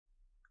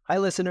Hi,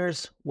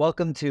 listeners.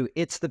 Welcome to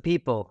It's the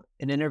People,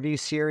 an interview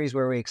series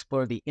where we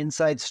explore the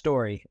inside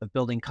story of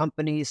building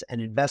companies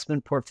and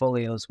investment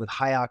portfolios with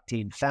high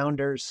octane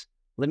founders,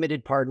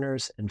 limited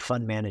partners, and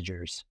fund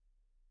managers.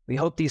 We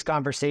hope these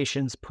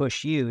conversations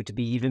push you to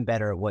be even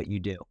better at what you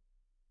do.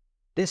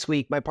 This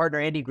week, my partner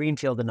Andy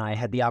Greenfield and I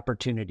had the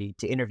opportunity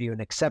to interview an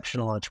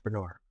exceptional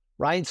entrepreneur.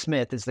 Ryan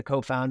Smith is the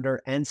co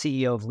founder and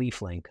CEO of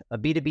Leaflink, a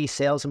B2B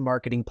sales and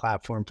marketing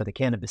platform for the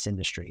cannabis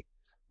industry,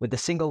 with the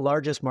single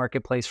largest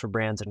marketplace for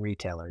brands and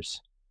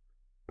retailers.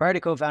 Prior to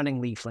co-founding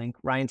Leaflink,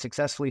 Ryan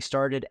successfully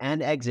started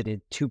and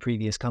exited two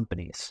previous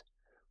companies.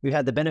 We've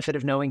had the benefit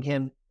of knowing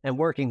him and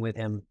working with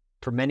him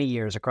for many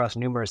years across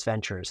numerous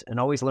ventures and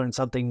always learned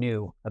something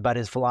new about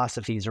his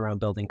philosophies around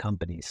building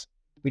companies.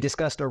 We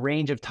discussed a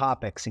range of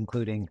topics,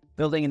 including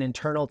building an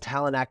internal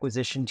talent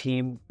acquisition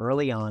team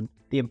early on,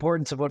 the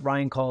importance of what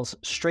Ryan calls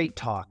straight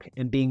talk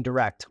and being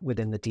direct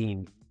within the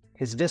team,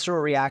 his visceral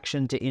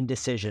reaction to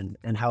indecision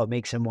and how it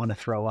makes him want to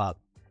throw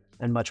up,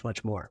 and much,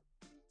 much more.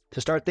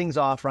 To start things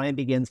off, Ryan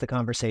begins the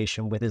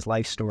conversation with his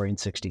life story in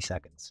 60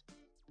 seconds.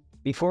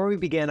 Before we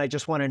begin, I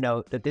just want to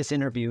note that this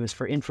interview is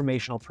for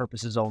informational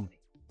purposes only,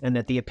 and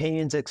that the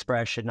opinions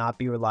expressed should not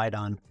be relied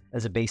on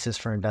as a basis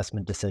for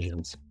investment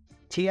decisions.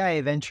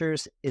 TIA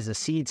Ventures is a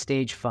seed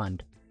stage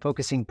fund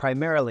focusing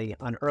primarily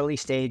on early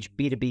stage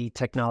B2B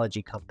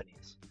technology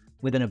companies,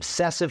 with an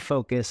obsessive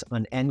focus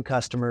on end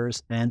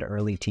customers and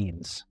early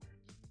teams.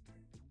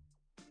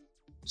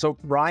 So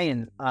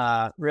Ryan,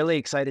 really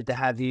excited to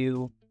have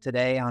you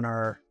today on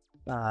our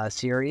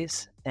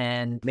series.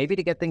 And maybe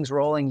to get things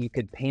rolling, you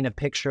could paint a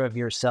picture of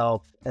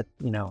yourself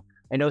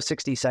I know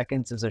 60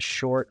 seconds is a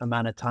short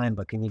amount of time,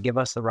 but can you give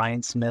us the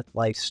Ryan Smith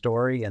life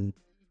story in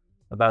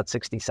about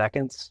 60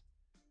 seconds?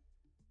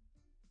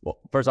 Well,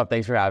 first off,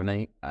 thanks for having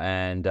me,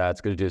 and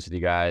it's good to do this with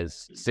you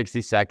guys.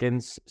 60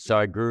 seconds. So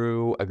I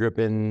grew up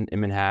in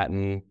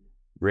Manhattan,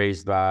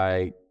 raised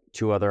by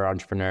two other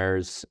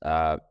entrepreneurs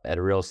at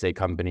a real estate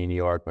company in New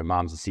York. My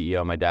mom's the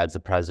CEO, my dad's the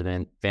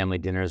president. Family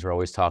dinners, we're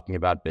always talking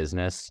about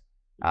business.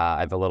 I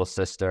have a little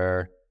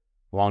sister,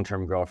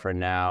 long-term girlfriend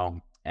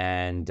now,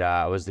 and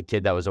I was the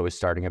kid that was always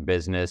starting a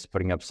business,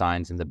 putting up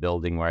signs in the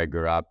building where I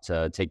grew up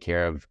to take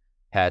care of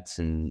pets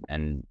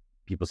and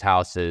people's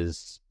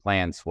houses,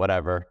 plants,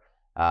 whatever.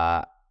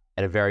 At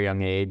a very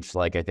young age,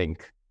 like I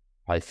think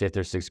probably fifth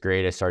or sixth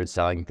grade, I started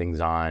selling things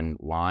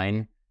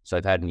online. So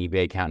I've had an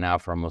eBay account now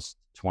for almost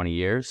 20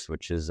 years,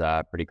 which is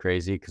pretty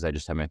crazy because I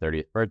just had my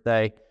 30th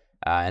birthday.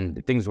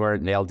 And things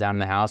weren't nailed down in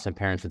the house. My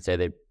parents would say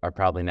they are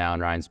probably now in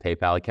Ryan's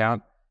PayPal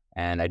account.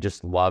 And I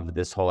just loved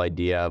this whole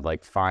idea of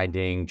like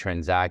finding,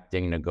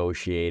 transacting,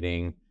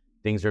 negotiating.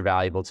 Things are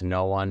valuable to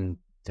no one,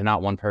 to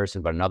not one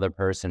person, but another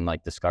person.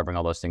 Like discovering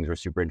all those things were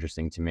super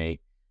interesting to me.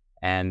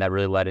 And that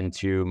really led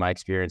into my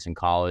experience in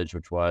college,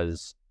 which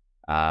was,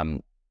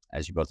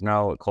 as you both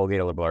know, at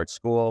Colgate, a liberal arts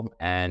school.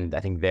 And I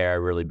think there I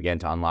really began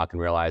to unlock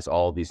and realize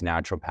all of these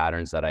natural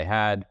patterns that I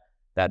had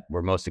that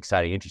were most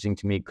exciting, interesting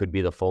to me, could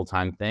be the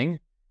full-time thing.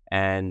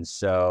 And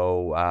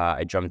so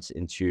I jumped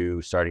into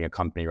starting a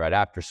company right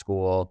after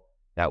school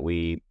that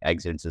we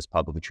exited to this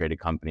publicly traded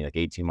company like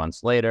 18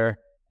 months later.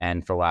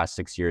 And for the last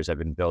 6 years, I've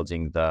been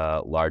building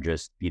the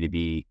largest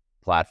B2B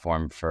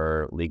platform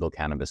for legal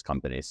cannabis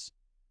companies.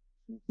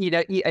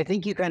 I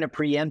think you kind of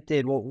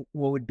preempted what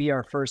would be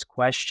our first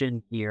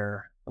question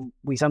here.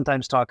 We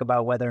sometimes talk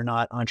about whether or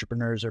not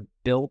entrepreneurs are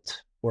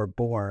built or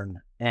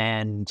born.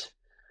 And,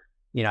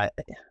 I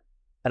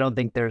don't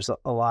think there's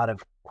a lot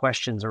of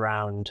questions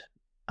around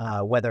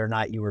whether or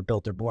not you were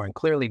built or born.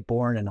 Clearly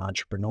born an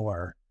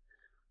entrepreneur.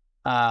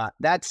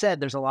 That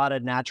said, there's a lot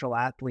of natural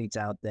athletes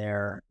out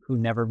there who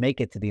never make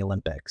it to the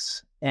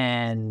Olympics.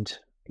 And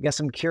I guess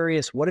I'm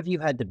curious, what have you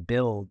had to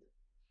build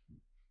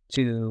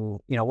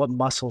what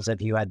muscles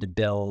have you had to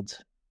build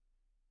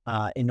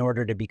in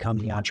order to become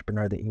the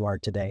entrepreneur that you are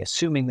today,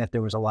 assuming that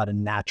there was a lot of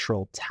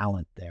natural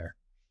talent there?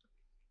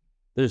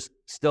 There's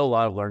still a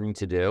lot of learning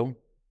to do.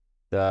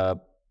 The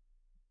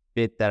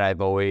bit that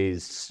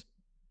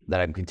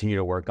I'm continuing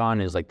to work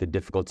on is like the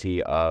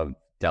difficulty of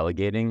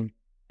delegating.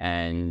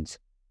 And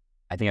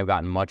I think I've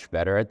gotten much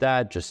better at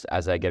that just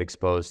as I get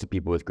exposed to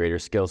people with greater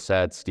skill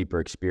sets,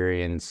 deeper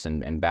experience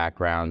and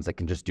backgrounds that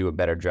can just do a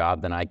better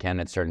job than I can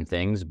at certain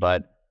things.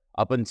 But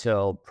up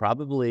until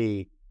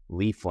probably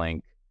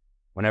Leaflink,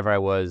 whenever I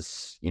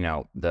was,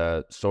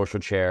 the social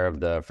chair of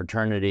the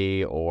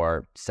fraternity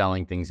or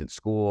selling things at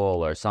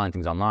school or selling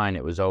things online,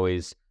 it was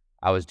always,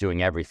 I was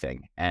doing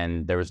everything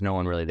and there was no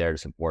one really there to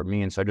support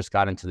me. And so I just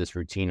got into this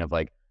routine of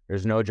like,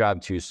 there's no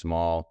job too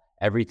small.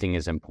 Everything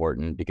is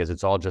important because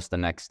it's all just the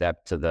next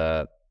step to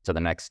the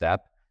next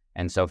step.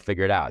 And so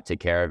figure it out,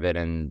 take care of it,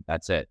 and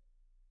that's it.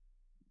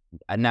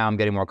 And now I'm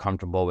getting more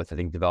comfortable with, I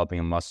think, developing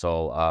a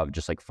muscle of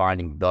just like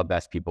finding the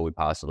best people we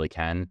possibly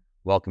can,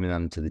 welcoming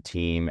them to the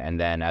team, and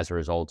then as a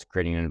result,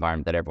 creating an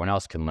environment that everyone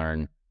else can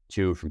learn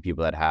too from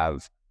people that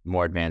have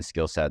more advanced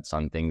skill sets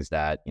on things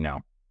that,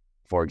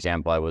 for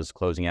example, I was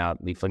closing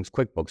out Leaflink's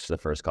QuickBooks for the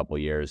first couple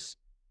of years.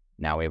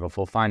 Now we have a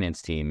full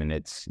finance team, and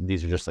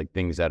these are just like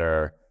things that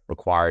are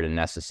required and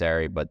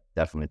necessary, but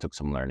definitely took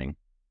some learning.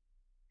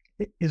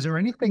 Is there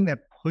anything that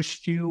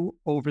pushed you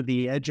over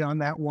the edge on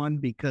that one?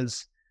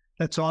 Because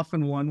that's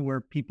often one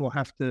where people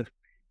have to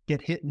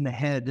get hit in the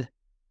head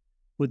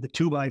with the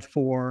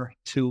 2x4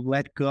 to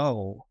let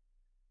go.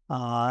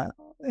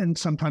 And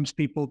sometimes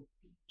people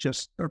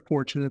just are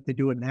fortunate they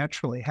do it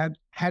naturally.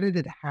 How did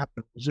it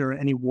happen? Was there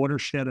any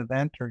watershed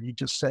event, or you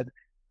just said,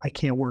 I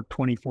can't work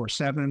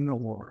 24/7,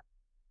 or?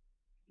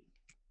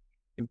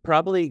 It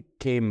probably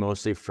came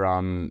mostly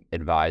from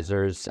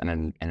advisors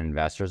and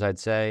investors, I'd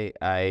say.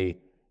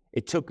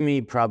 It took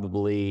me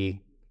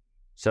probably,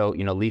 so,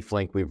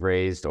 Leaflink, we've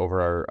raised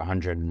over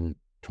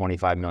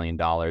 $125 million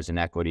in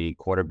equity,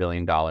 $250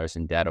 million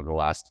in debt over the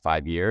last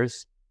 5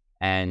 years.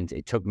 And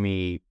it took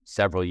me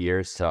several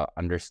years to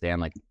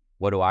understand, like,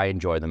 what do I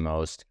enjoy the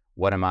most?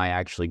 What am I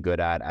actually good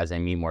at as I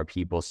meet more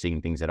people,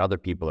 seeing things that other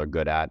people are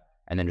good at,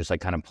 and then just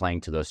like kind of playing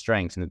to those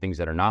strengths and the things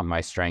that are not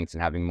my strengths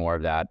and having more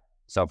of that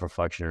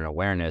self-reflection and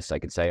awareness. I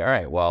could say, all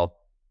right, well,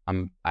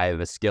 I have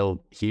a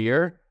skill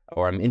here,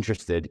 or I'm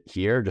interested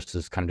here, just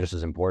as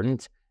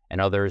important,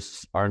 and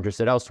others are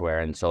interested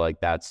elsewhere. And so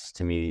like, that's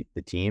to me,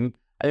 the team.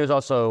 I think it was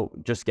also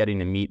just getting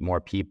to meet more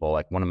people.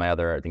 Like one of my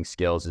other, I think,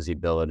 skills is the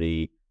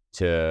ability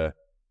to,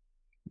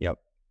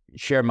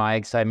 share my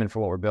excitement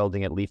for what we're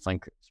building at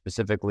Leaflink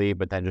specifically,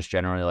 but then just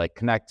generally like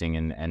connecting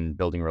and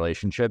building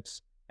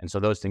relationships. And so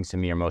those things to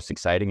me are most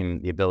exciting,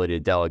 and the ability to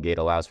delegate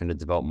allows me to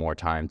devote more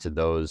time to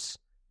those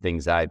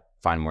things that I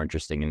find more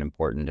interesting and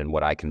important and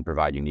what I can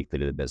provide uniquely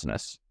to the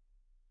business.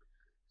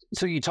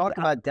 So you talk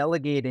about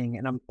delegating,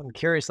 and I'm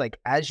curious, like,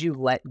 as you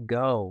let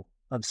go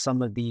of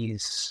some of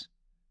these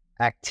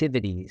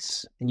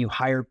activities and you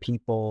hire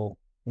people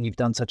and you've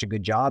done such a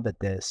good job at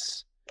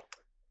this,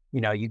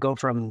 you go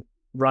from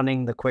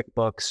running the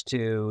QuickBooks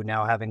to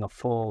now having a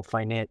full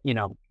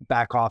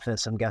back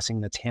office, I'm guessing,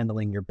 that's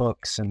handling your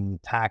books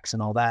and tax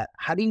and all that.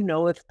 How do you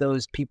know if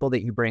those people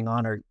that you bring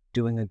on are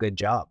doing a good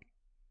job?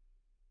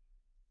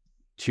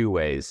 Two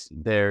ways.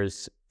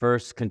 There's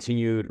first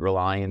continued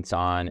reliance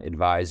on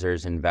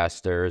advisors,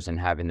 investors, and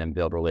having them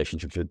build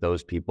relationships with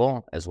those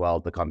people as well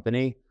as the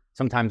company.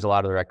 Sometimes a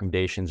lot of the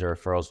recommendations or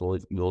referrals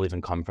will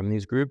even come from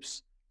these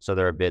groups, so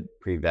they're a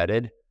bit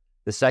pre-vetted.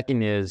 The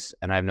second is,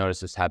 and I've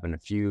noticed this happen a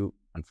few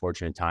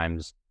unfortunate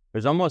times,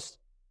 there's almost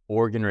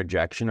organ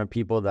rejection of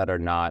people that are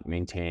not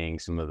maintaining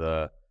some of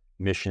the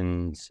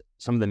mission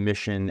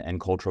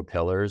and cultural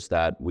pillars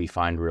that we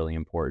find really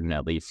important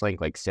at Leaflink,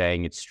 like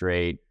saying it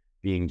straight,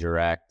 being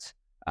direct,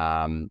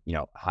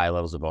 high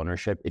levels of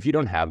ownership. If you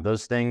don't have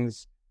those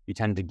things, you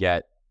tend to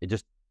get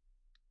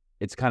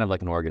it's kind of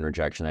like an organ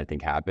rejection, I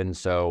think, happens.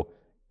 So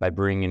by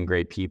bringing in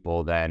great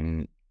people,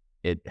 then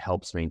it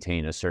helps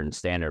maintain a certain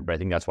standard. But I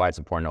think that's why it's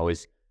important to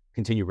always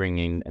continue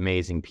bringing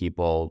amazing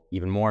people,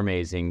 even more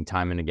amazing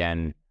time and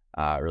again,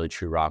 really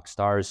true rock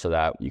stars, so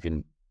that you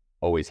can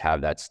always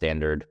have that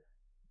standard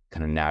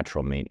kind of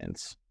natural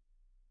maintenance.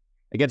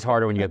 It gets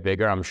harder when you get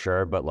bigger, I'm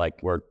sure, but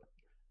like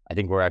I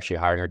think we're actually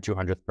hiring our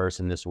 200th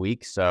person this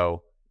week.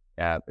 So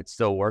it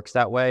still works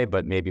that way,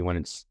 but maybe when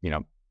it's,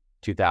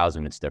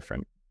 2000, it's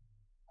different.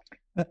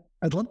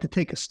 I'd love to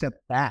take a step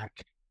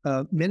back.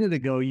 A minute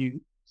ago,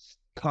 you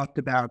talked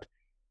about,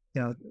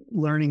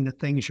 learning the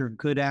things you're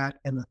good at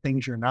and the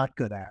things you're not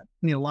good at.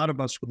 A lot of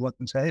us would look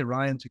and say, hey,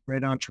 Ryan's a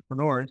great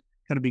entrepreneur. He's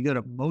going to be good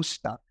at most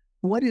stuff.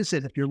 What is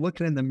it, if you're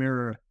looking in the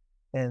mirror,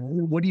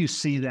 and what do you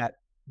see that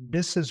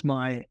this is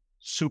my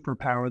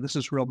superpower, this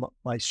is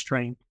my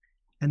strength,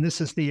 and this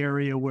is the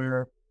area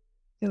where,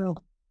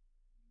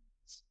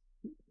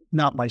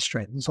 not my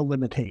strength, it's a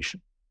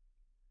limitation?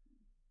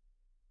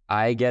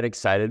 I get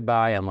excited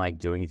by and like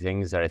doing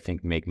things that I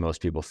think make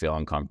most people feel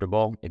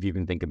uncomfortable. If you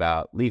can think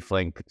about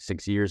Leaflink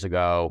 6 years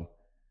ago,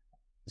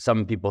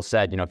 some people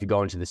said, if you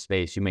go into the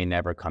space, you may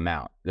never come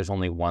out. There's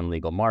only one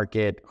legal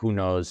market. Who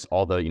knows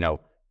all the,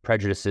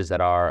 prejudices that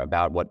are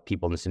about what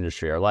people in this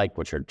industry are like,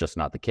 which are just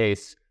not the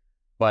case.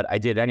 But I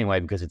did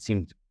anyway, because it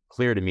seemed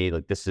clear to me,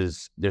 like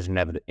there's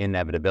an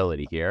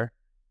inevitability here.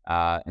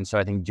 And so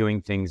I think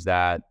doing things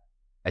that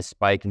I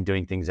spike and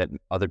doing things that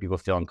other people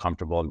feel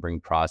uncomfortable and bring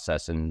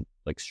process and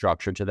like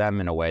structure to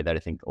them in a way that I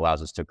think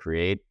allows us to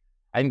create.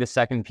 I think the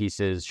second piece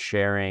is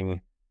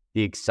sharing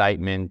the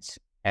excitement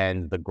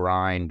and the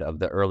grind of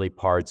the early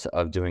parts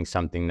of doing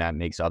something that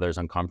makes others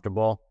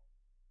uncomfortable,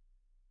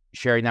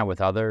 sharing that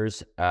with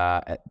others,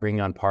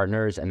 bringing on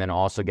partners, and then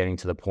also getting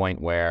to the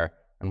point where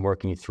and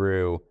working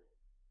through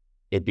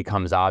it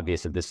becomes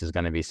obvious that this is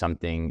going to be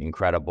something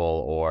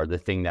incredible, or the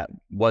thing that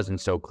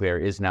wasn't so clear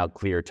is now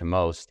clear to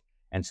most.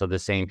 And so the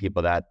same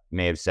people that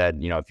may have said,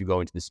 if you go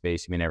into the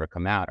space, you may never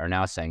come out, are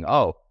now saying,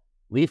 oh,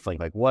 Leaflink,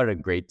 like what a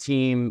great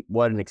team,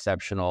 what an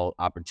exceptional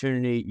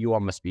opportunity. You all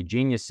must be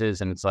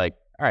geniuses. And it's like,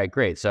 all right,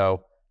 great.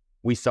 So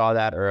we saw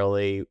that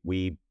early.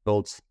 We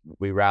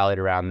rallied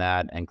around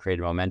that and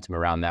created momentum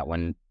around that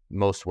when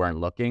most weren't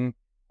looking.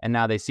 And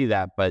now they see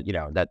that, but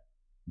that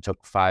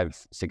took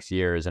 5-6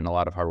 years and a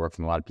lot of hard work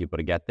from a lot of people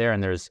to get there.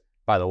 And there's,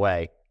 by the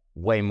way,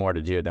 way more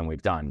to do than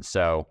we've done.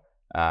 So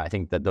I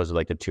think that those are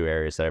like the two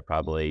areas that I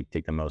probably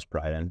take the most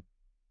pride in.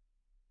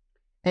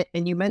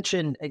 And you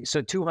mentioned,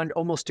 so 200,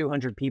 almost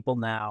 200 people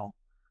now.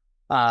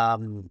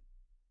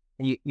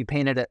 You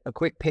painted a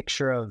quick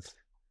picture of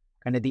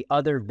kind of the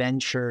other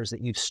ventures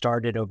that you've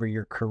started over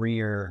your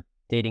career,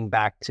 dating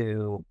back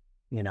to,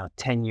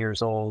 10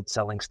 years old,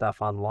 selling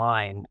stuff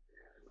online.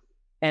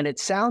 And it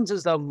sounds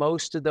as though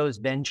most of those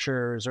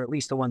ventures, or at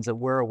least the ones that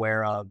we're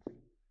aware of,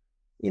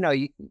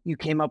 you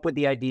came up with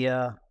the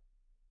idea,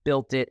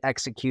 built it,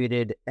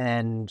 executed,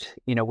 and,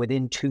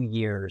 within 2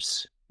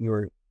 years, you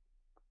were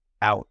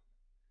out.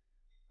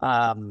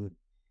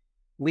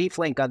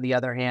 Leaflink, on the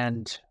other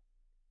hand,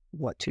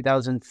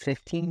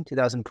 2015,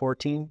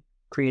 2014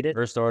 created?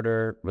 First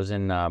order was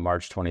in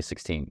March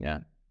 2016. Yeah.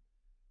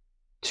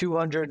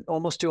 200,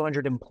 almost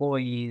 200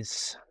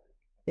 employees.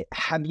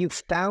 Have you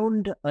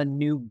found a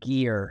new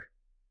gear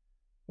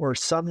or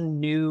some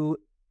new,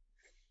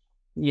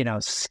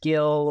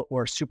 skill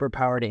or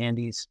superpower, to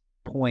Andy's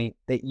point,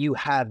 that you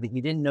have that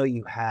you didn't know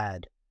you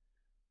had,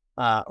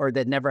 or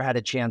that never had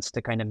a chance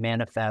to kind of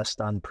manifest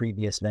on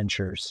previous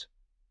ventures?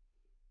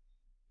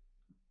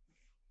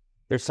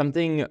 There's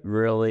something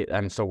really,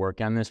 I'm still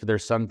working on this, but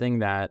there's something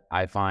that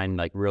I find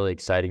like really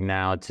exciting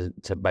now to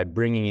by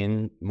bringing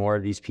in more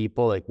of these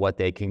people, like what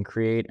they can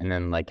create, and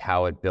then like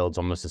how it builds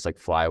almost this like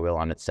flywheel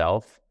on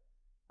itself.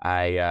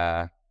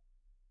 I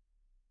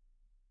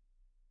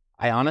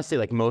honestly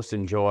like most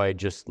enjoy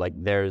just like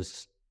I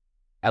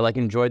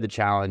enjoy the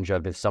challenge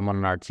of if someone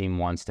on our team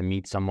wants to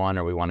meet someone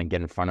or we want to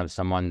get in front of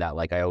someone, that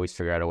like I always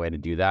figure out a way to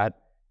do that.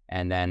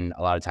 And then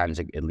a lot of times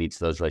it leads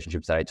to those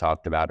relationships that I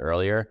talked about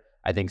earlier.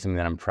 I think something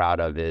that I'm proud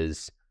of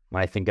is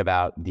when I think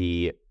about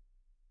the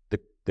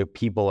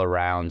people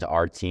around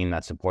our team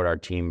that support our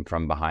team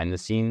from behind the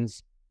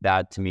scenes,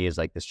 that to me is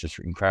like this just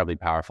incredibly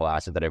powerful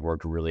asset that I've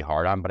worked really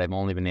hard on, but I've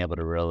only been able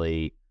to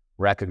really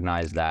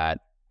recognize that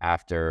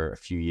after a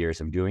few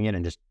years of doing it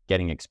and just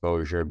getting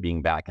exposure,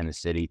 being back in the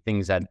city,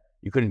 things that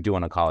you couldn't do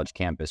on a college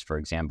campus, for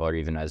example, or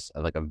even as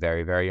like a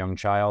very, very young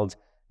child.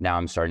 Now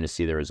I'm starting to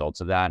see the results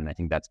of that. And I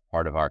think that's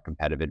part of our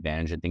competitive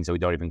advantage and things that we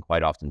don't even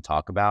quite often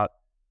talk about.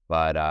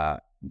 But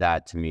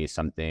that to me is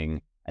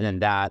something, and then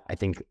that I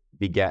think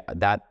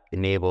that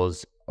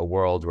enables a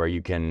world where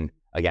you can,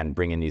 again,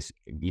 bring in these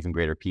even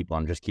greater people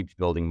and just keeps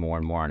building more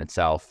and more on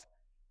itself.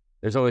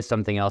 There's always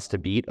something else to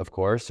beat, of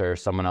course, or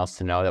someone else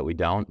to know that we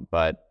don't,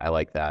 but I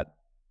like that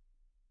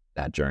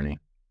journey.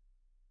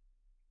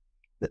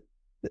 I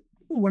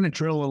want to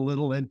drill a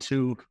little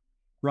into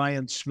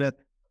Ryan Smith,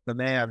 the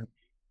man.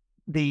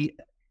 We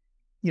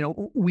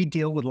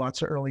deal with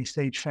lots of early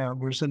stage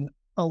founders, and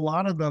a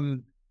lot of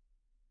them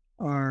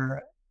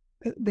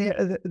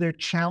they're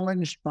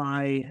challenged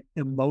by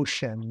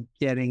emotion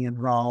getting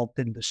involved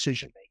in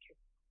decision making,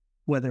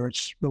 whether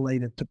it's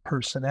related to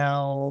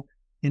personnel,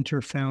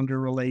 inter-founder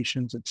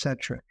relations,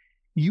 etc.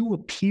 You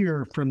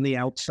appear from the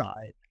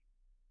outside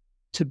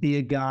to be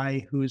a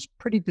guy who's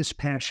pretty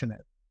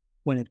dispassionate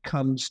when it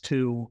comes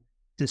to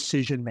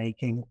decision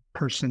making,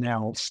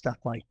 personnel, stuff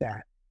like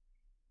that.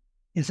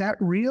 Is that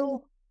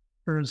real,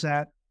 or is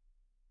that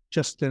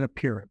just an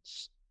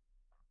appearance?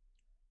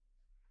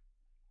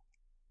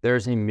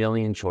 There's a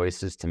million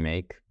choices to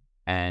make,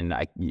 and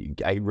I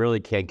really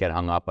can't get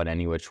hung up on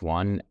any which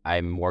one.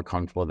 I'm more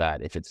comfortable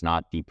that if it's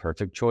not the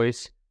perfect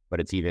choice,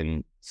 but it's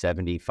even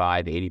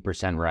 75,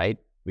 80% right,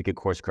 we could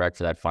course correct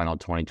for that final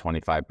 20,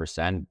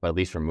 25%, but at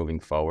least we're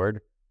moving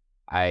forward.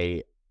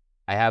 I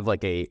have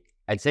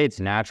I'd say it's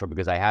natural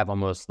because I have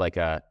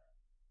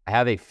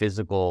a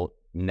physical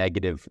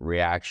negative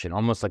reaction,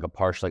 almost like a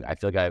partial, I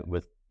feel like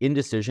with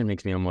indecision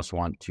makes me almost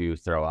want to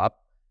throw up.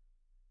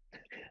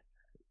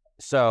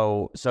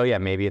 So yeah,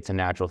 maybe it's a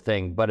natural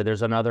thing, but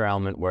there's another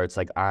element where it's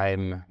like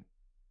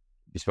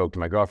you spoke to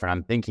my girlfriend,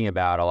 I'm thinking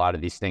about a lot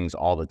of these things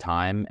all the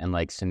time and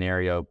like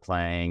scenario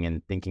playing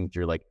and thinking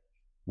through like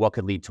what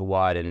could lead to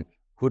what and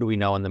who do we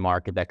know in the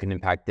market that can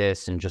impact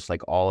this, and just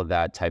like all of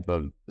that type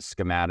of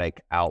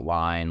schematic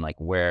outline, like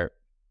what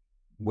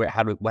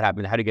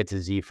happened, how to get to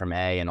Z from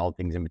A and all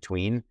things in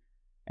between.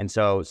 And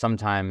so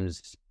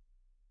sometimes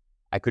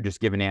I could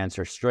just give an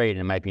answer straight and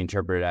it might be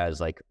interpreted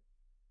as like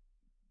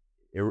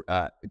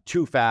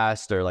too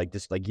fast, or like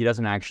just like he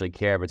doesn't actually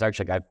care. But it's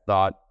actually like I've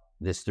thought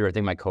this through. I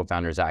think my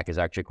co-founder Zach is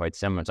actually quite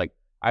similar. It's like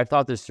I've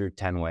thought this through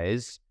 10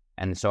 ways,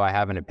 and so I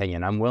have an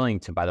opinion. I'm willing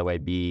to, by the way,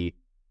 be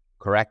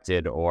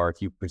corrected, or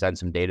if you present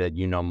some data that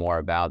you know more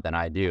about than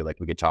I do, like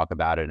we could talk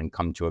about it and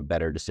come to a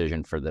better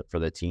decision for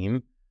the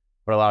team.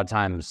 But a lot of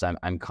times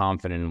I'm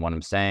confident in what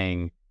I'm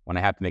saying when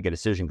I have to make a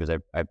decision because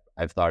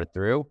I've thought it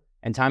through.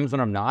 And times when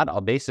I'm not,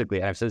 I'll basically,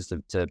 and I've said this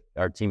to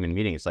our team in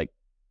meetings, like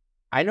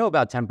I know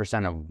about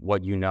 10% of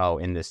what you know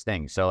in this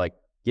thing. So like,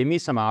 give me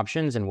some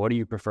options and what do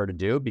you prefer to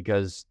do?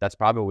 Because that's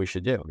probably what we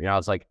should do.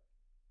 It's like,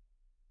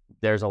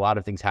 there's a lot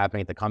of things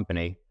happening at the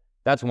company.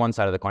 That's one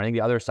side of the coin. I think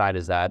the other side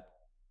is that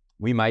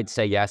we might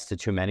say yes to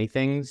too many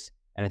things.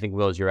 And I think,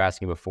 Will, as you were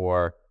asking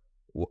before,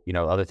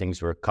 other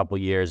things were a couple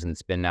years and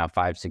it's been now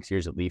 5-6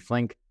 years at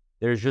Leaflink.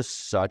 There's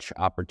just such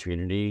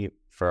opportunity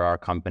for our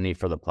company,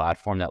 for the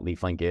platform that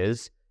Leaflink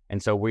is.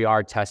 And so we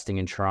are testing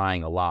and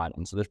trying a lot.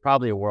 And so there's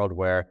probably a world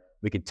where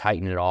we could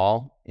tighten it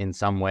all in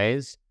some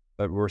ways,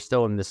 but we're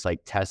still in this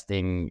like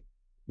testing,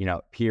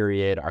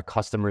 period. Our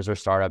customers are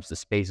startups, the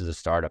space is a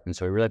startup. And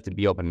so we really have to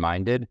be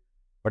open-minded.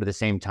 But at the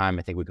same time,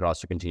 I think we could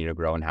also continue to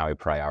grow in how we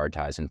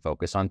prioritize and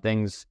focus on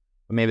things.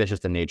 But maybe that's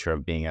just the nature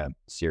of being a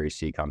Series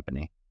C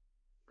company.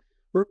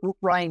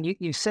 Ryan,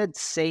 you said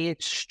say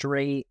it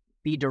straight,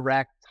 be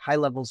direct, high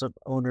levels of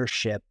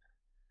ownership,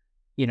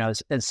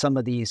 as some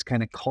of these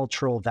kind of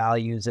cultural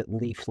values at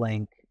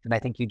Leaflink. And I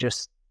think you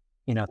just,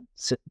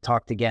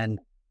 talked again,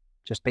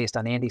 just based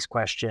on Andy's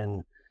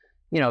question,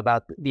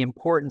 about the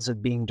importance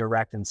of being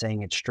direct and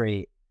saying it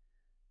straight.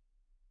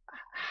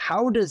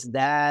 How does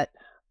that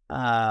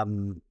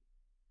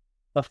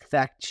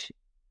affect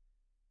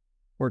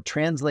or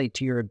translate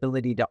to your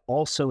ability to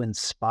also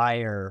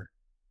inspire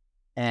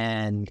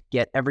and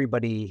get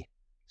everybody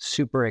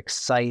super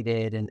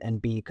excited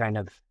and be kind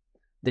of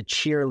the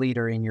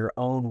cheerleader in your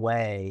own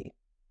way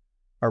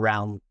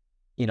around,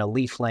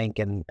 Leaflink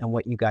and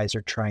what you guys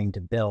are trying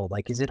to build?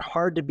 Like, is it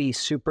hard to be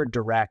super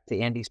direct, to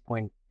Andy's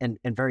point, and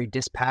very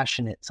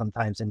dispassionate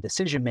sometimes in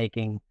decision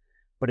making,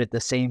 but at the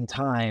same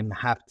time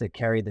have to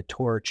carry the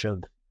torch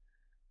of,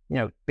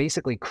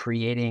 basically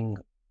creating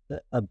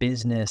a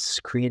business,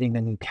 creating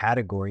a new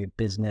category of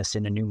business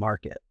in a new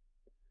market?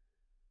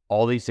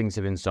 All these things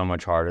have been so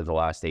much harder the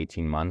last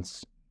 18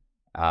 months.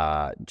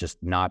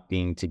 Just not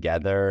being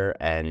together,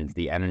 and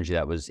the energy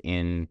that was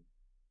in,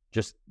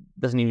 just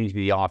doesn't even need to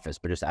be the office,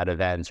 but just at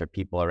events or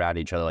people around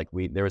each other. Like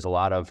there was a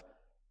lot of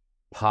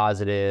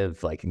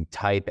positive, like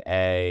type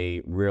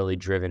A, really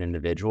driven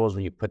individuals.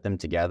 When you put them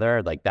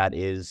together, like that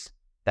is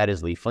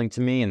Leaflink to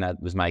me. And that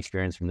was my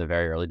experience from the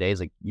very early days.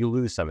 Like you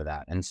lose some of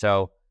that. And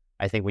so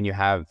I think when you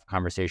have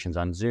conversations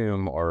on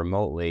Zoom or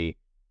remotely,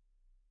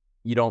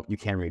 you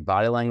can't read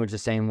body language the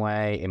same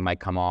way. It might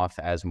come off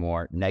as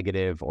more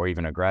negative or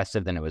even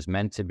aggressive than it was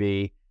meant to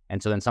be.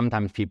 And so then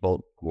sometimes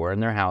people who are in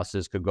their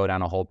houses could go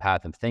down a whole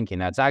path of thinking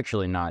that's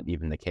actually not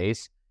even the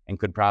case, and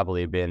could probably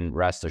have been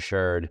rest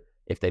assured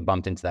if they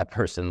bumped into that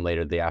person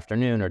later the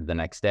afternoon or the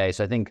next day.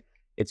 So I think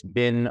it's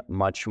been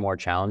much more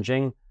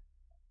challenging.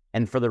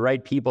 And for the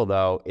right people,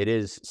 though, it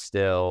is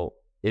still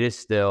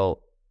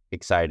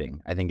exciting.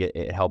 I think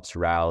it helps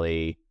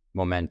rally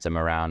momentum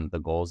around the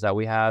goals that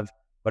we have.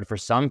 But for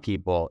some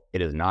people,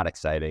 it is not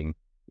exciting.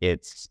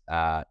 It's,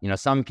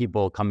 some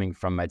people coming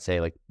from, I'd say,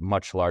 like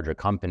much larger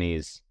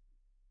companies,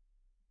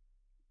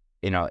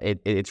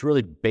 it's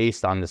really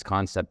based on this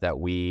concept that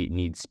we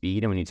need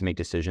speed and we need to make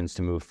decisions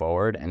to move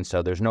forward. And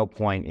so there's no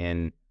point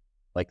in,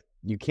 like,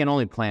 you can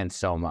only plan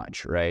so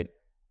much, right?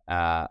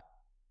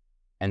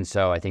 And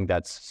so I think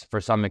that's, for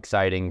some,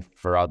 exciting.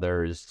 For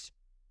others,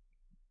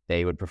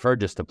 they would prefer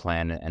just to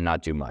plan and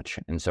not do much.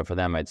 And so for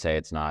them, I'd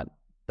say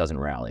doesn't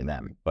rally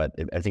them, but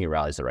I think it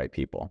rallies the right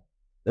people.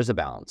 There's a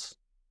balance.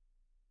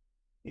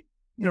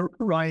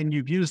 Ryan,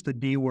 you've used the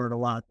D word a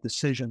lot,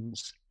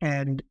 decisions.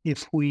 And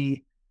if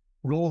we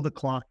roll the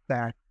clock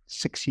back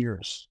 6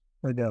 years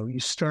ago, you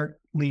start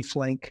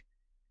Leaflink.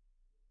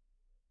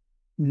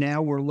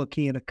 Now we're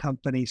looking at a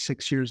company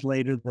 6 years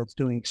later that's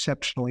doing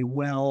exceptionally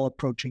well,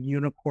 approaching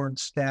unicorn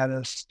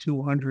status,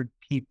 200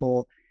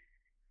 people.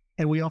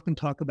 And we often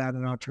talk about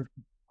an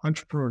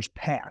entrepreneur's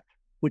path,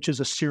 which is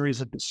a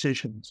series of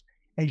decisions.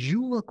 As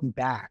you look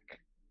back,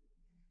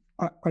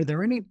 are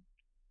there any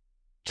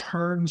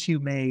turns you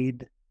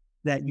made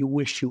that you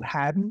wish you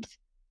hadn't?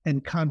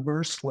 And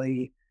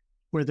conversely,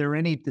 were there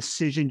any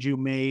decisions you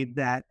made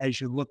that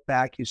as you look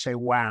back, you say,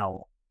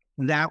 wow,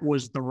 that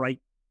was the right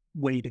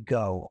way to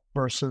go,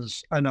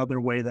 versus another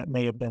way that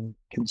may have been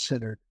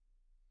considered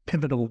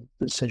pivotal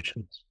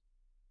decisions?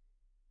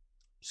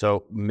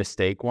 So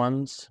mistake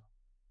ones.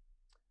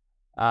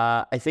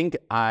 I think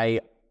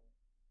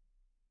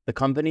the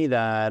company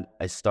that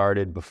I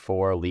started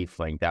before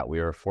Leaflink, that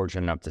we were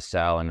fortunate enough to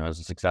sell, and it was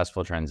a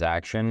successful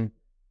transaction,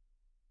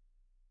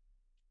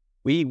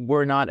 we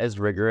were not as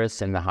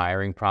rigorous in the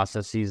hiring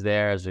processes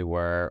there as we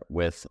were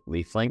with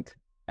Leaflink,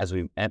 as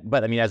we've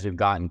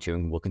gotten to,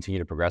 and we'll continue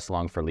to progress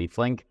along for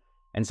Leaflink.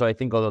 And so I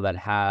think although that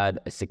had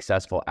a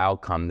successful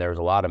outcome, there was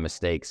a lot of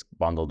mistakes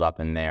bundled up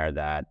in there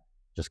that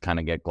just kind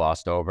of get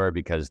glossed over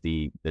because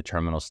the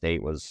terminal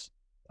state was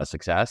a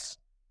success,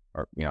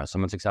 or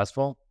somewhat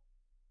successful.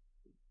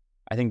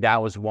 I think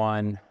that was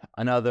one.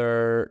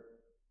 Another,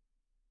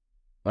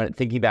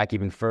 thinking back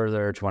even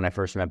further to when I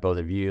first met both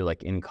of you,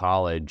 like in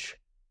college,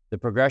 the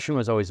progression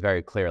was always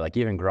very clear. Like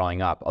even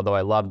growing up, although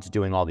I loved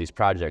doing all these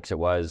projects, it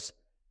was,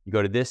 you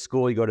go to this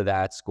school, you go to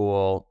that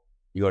school,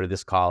 you go to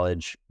this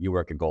college, you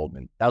work at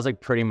Goldman. That was like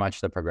pretty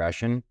much the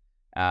progression.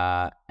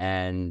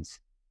 And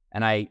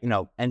I,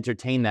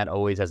 entertained that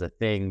always as a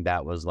thing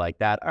that was like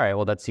that. All right,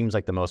 well, that seems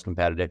like the most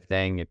competitive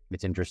thing.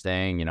 It's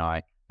interesting.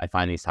 I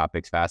find these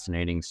topics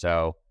fascinating.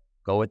 So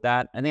go with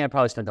that. I think I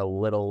probably spent a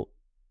little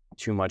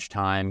too much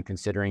time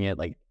considering it,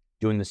 like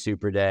doing the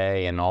super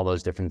day and all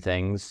those different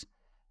things.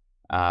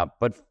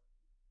 But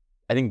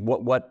I think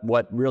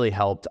what really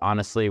helped,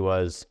 honestly,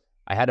 was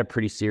I had a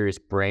pretty serious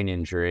brain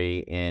injury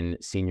in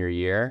senior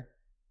year,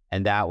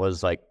 and that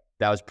was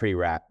pretty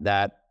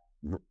that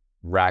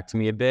racked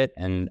me a bit.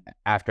 And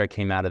after I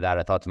came out of that,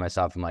 I thought to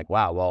myself, I'm like,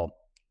 wow, well,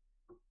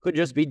 could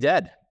just be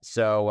dead.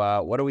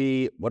 So what are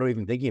we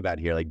even thinking about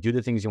here? Like, do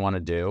the things you want to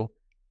do.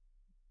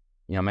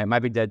 It might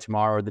be dead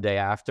tomorrow or the day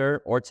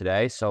after or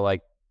today. So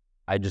like,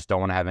 I just don't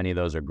want to have any of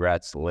those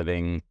regrets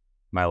living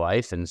my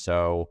life. And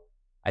so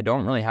I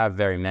don't really have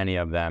very many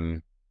of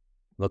them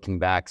looking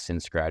back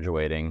since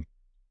graduating.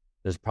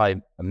 There's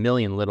probably a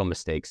million little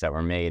mistakes that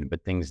were made,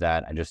 but things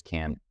that I just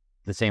can't.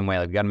 The same way,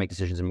 like, we got to make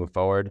decisions and move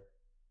forward.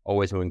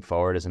 Always moving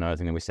forward is another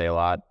thing that we say a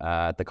lot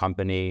at the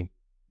company.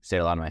 Say it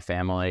a lot in my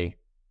family.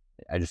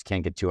 I just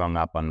can't get too hung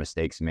up on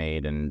mistakes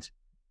made, and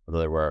although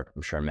there were,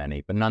 I'm sure,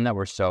 many, but none that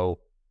were so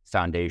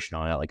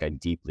foundational that like I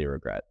deeply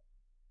regret.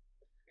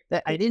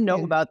 I didn't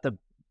know about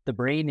the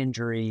brain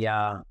injury.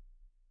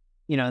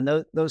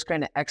 And those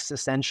kind of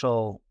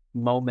existential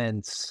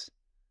moments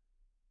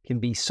can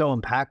be so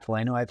impactful.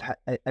 I know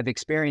I've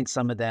experienced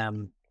some of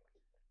them.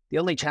 The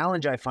only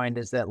challenge I find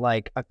is that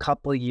like a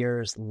couple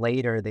years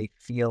later, they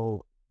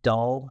feel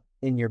dull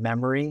in your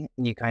memory,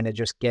 and you kind of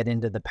just get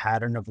into the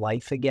pattern of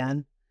life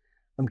again.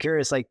 I'm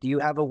curious, like, do you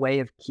have a way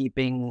of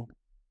keeping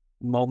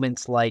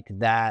moments like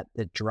that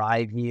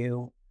drive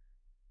you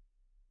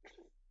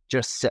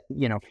just,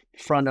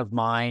 front of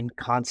mind,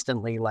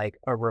 constantly, like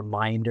a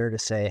reminder to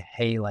say,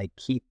 hey, like,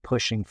 keep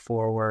pushing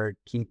forward,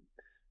 keep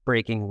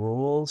breaking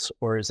rules?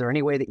 Or is there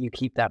any way that you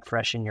keep that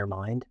fresh in your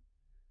mind?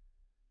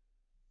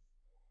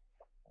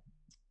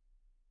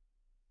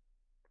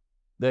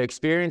 The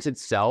experience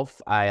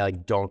itself, I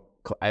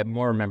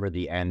more remember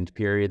the end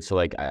period. So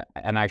like,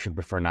 and I actually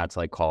prefer not to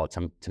like call it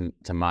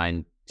to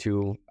mind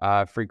too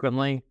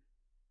frequently.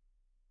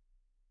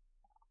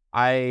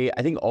 I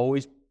think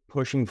always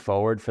pushing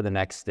forward for the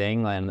next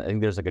thing. And I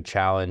think there's like a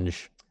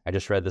challenge. I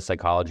just read The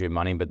Psychology of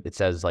Money, but it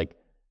says like,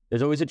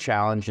 there's always a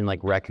challenge in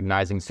like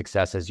recognizing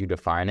success as you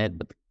define it,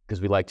 but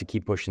because we like to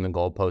keep pushing the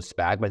goalposts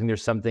back. But I think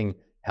there's something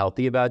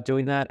healthy about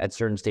doing that at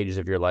certain stages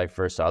of your life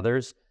versus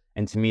others.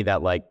 And to me,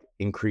 that like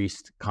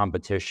increased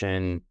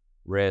competition,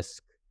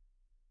 risk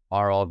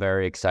are all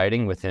very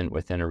exciting within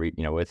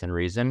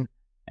reason.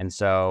 And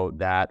so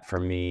that for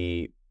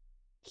me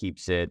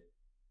keeps it,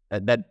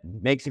 that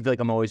makes me feel like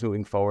I'm always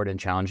moving forward and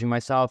challenging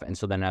myself. And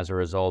so then as a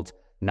result,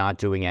 not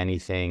doing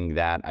anything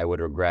that I would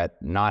regret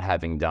not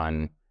having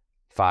done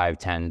 5,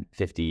 10,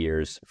 50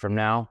 years from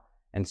now.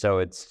 And so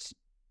it's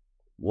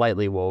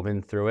lightly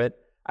woven through it.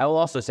 I will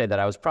also say that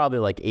I was probably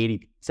like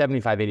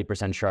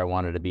 80% sure I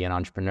wanted to be an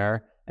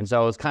entrepreneur. And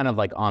so I was kind of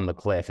like on the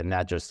cliff, and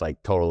that just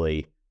like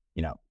totally,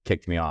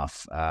 kicked me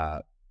off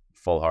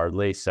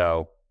full-heartedly.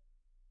 So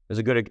I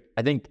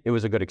think it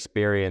was a good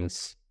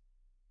experience.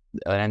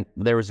 And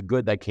there was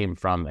good that came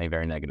from a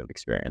very negative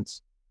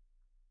experience.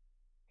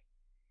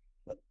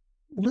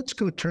 Let's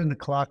go turn the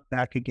clock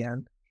back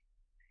again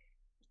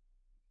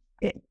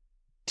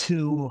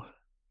to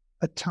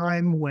a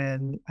time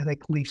when I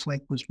think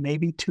Leaflink was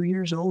maybe 2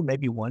 years old,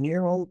 maybe 1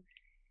 year old.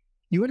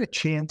 You had a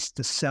chance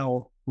to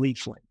sell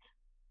Leaflink.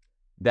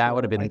 That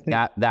would have been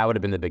that would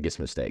have been the biggest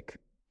mistake.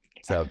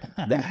 So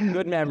that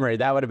good memory,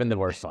 that would have been the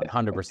worst one,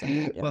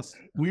 100%. Yes. Well,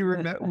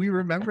 we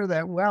remember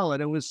that well,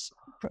 and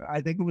I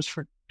think it was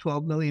for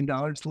 $12 million.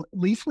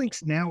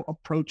 Leaflink's now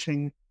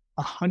approaching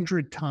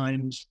 100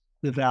 times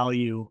the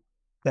value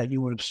that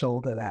you would have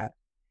sold it at.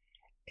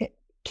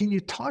 Can you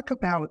talk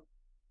about,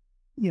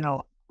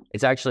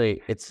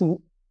 It's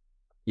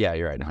yeah,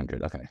 you're right,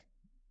 100. Okay.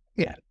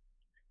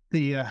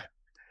 Yeah.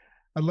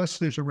 Unless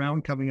there's a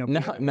round coming up.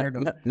 No,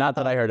 not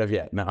that I heard of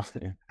yet. No.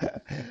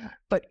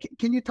 But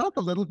can you talk a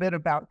little bit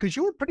about, because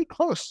you were pretty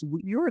close.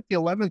 You were at the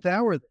 11th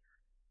hour.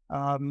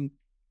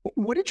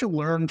 What did you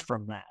learn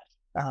from that?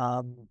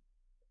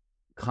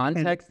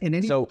 Context. And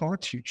any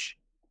thoughts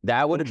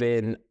that would have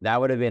been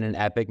an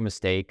epic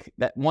mistake.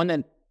 That would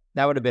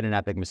have been an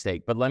epic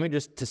mistake. But let me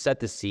just, to set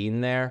the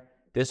scene there,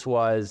 this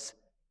was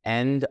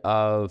end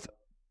of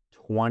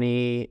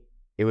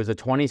it was a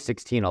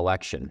 2016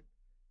 election.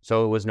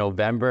 So it was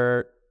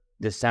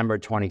December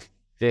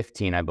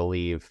 2015, I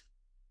believe,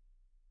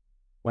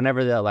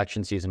 whenever the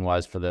election season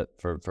was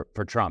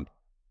for Trump.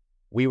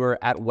 We were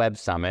at Web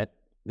Summit.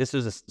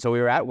 So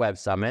we were at Web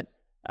Summit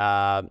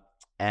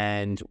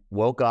and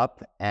woke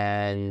up,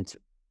 and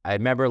I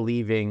remember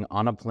leaving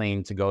on a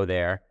plane to go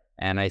there.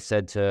 And I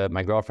said to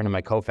my girlfriend and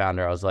my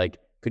co-founder, I was like,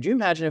 could you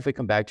imagine if we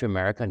come back to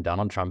America and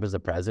Donald Trump is the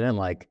president?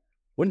 Like,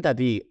 wouldn't that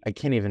be, I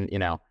can't even,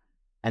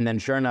 And then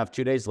sure enough,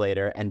 2 days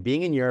later, and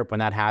being in Europe when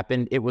that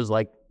happened, it was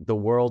like the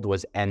world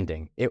was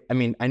ending.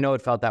 I know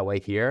it felt that way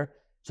here.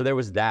 So there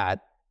was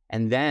that.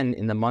 And then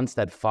in the months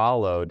that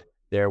followed,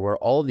 there were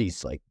all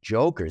these like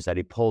jokers that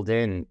he pulled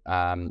in,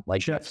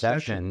 like Jeff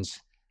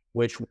Sessions,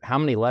 which how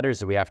many letters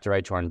did we have to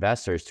write to our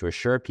investors to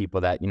assure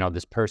people that,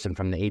 this person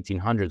from the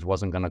 1800s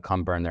wasn't going to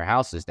come burn their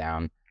houses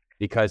down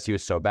because he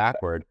was so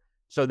backward.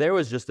 So there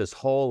was just this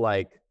whole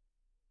like,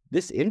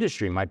 this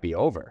industry might be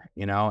over,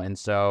 and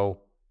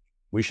so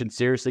we should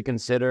seriously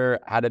consider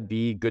how to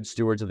be good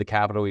stewards of the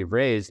capital we've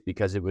raised,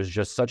 because it was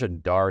just such a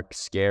dark,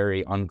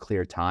 scary,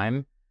 unclear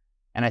time.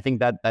 And I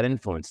think that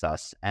influenced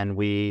us. And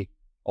we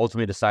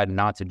ultimately decided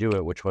not to do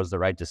it, which was the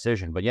right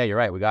decision. But yeah, you're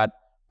right. We got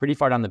pretty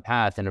far down the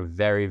path in a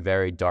very,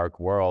 very dark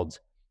world.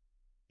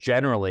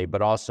 generally,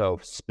 but also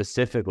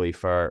specifically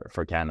for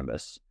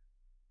cannabis.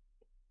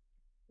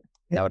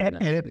 That would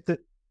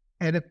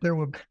And if there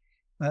were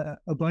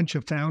a bunch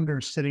of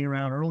founders sitting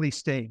around early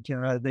stage,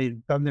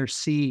 they've done their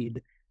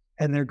seed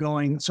and they're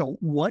going, so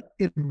what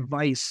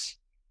advice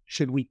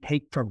should we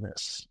take from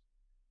this?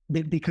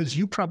 Because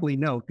you probably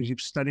know, because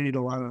you've studied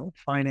a lot of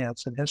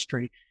finance and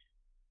history,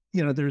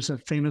 there's a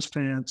famous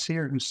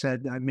financier who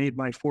said, I made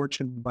my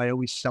fortune by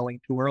always selling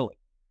too early.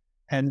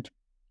 And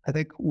I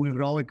think we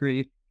would all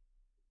agree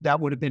that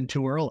would have been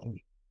too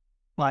early.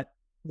 But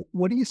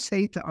what do you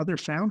say to other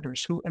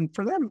founders who, and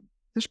for them,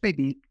 this may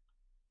be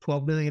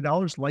 $12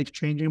 million,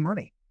 life-changing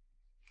money?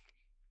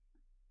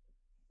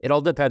 It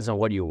all depends on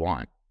what you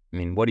want. I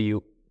mean,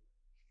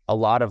 a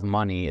lot of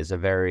money is a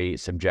very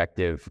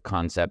subjective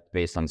concept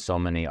based on so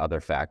many other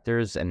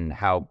factors, and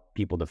how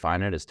people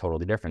define it is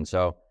totally different.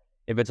 So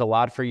if it's a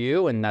lot for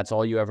you and that's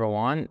all you ever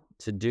want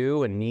to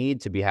do and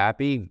need to be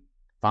happy,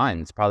 fine.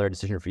 It's probably a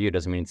decision for you. It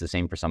doesn't mean it's the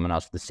same for someone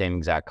else with the same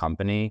exact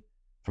company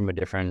from a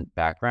different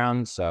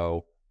background.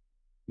 So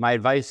my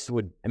advice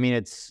would,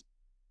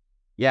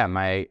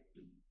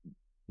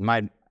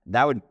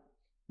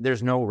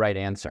 there's no right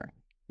answer.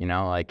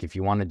 Like if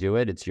you want to do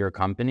it, it's your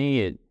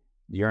company,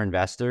 your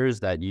investors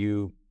that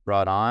you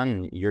brought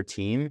on, your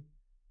team,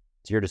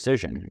 it's your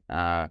decision.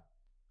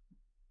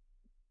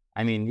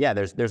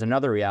 There's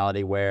another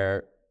reality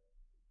where,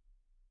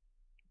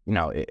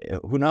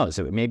 who knows?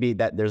 Maybe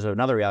that there's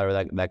another reality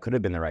where that could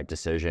have been the right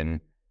decision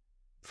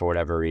for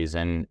whatever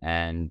reason.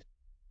 And,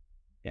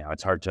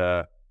 it's hard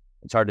to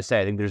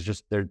say. I think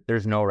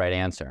there's no right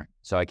answer.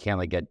 So I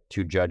can't get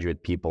too judgy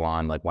with people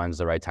on when's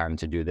the right time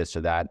to do this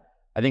or that.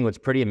 I think what's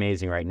pretty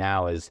amazing right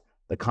now is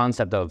the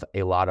concept of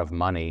a lot of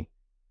money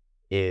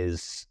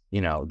is,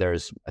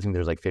 there's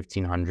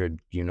 1,500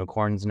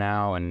 unicorns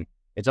now, and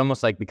it's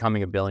almost like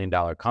becoming $1 billion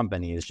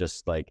company is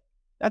just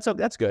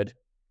that's good.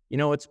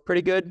 It's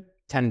pretty good,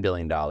 $10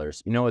 billion.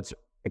 It's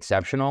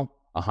exceptional,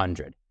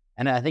 100.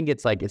 And I think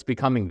it's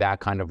becoming that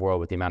kind of world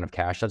with the amount of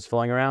cash that's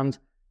flowing around,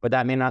 but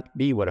that may not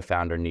be what a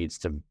founder needs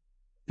to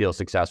feel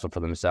successful for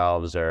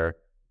themselves, or,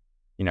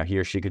 he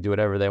or she could do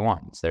whatever they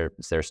want.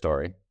 It's their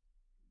story.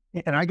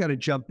 And I got to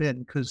jump in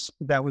because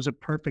that was a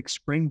perfect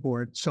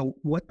springboard. So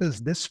what does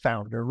this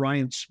founder,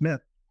 Ryan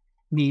Smith,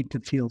 need to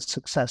feel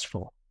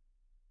successful?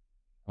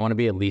 I want to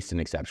be at least an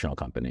exceptional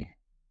company.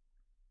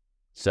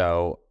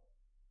 So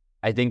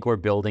I think we're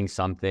building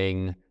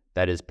something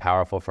that is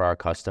powerful for our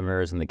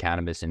customers in the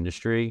cannabis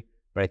industry,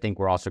 but I think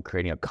we're also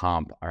creating a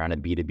comp around a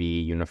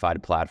B2B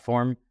unified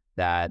platform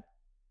that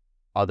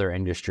other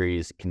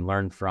industries can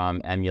learn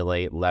from,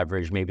 emulate,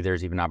 leverage. Maybe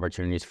there's even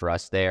opportunities for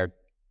us there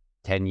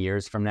 10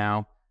 years from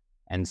now.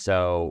 And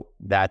so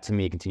that to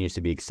me continues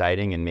to be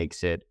exciting and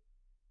makes it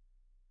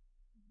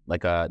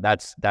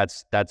that's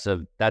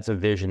a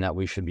vision that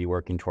we should be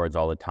working towards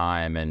all the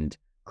time, and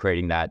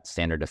creating that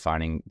standard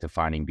defining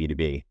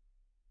B2B.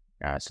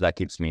 So that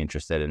keeps me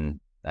interested, and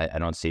I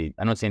don't see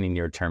any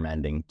near-term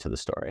ending to the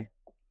story.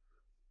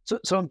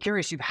 So I'm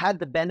curious, you've had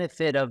the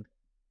benefit of,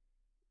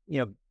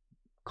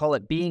 call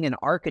it being an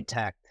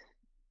architect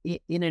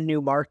in a new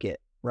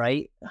market,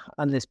 right?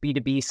 On this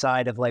B2B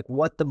side of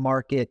what the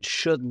market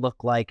should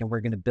look like, and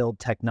we're going to build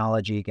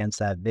technology against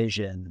that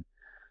vision.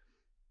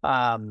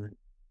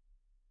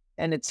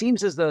 And it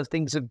seems as though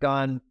things have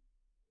gone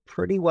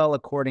pretty well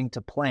according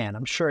to plan.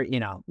 I'm sure,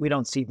 we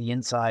don't see the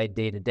inside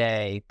day to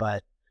day,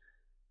 but,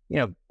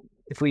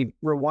 if we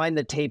rewind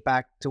the tape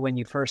back to when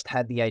you first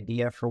had the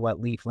idea for what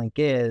Leaflink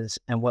is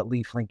and what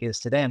Leaflink is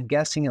today, I'm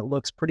guessing it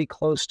looks pretty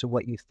close to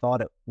what you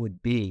thought it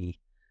would be.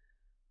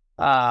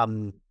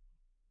 And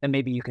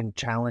maybe you can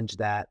challenge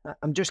that.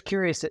 I'm just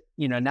curious,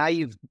 now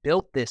you've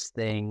built this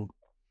thing,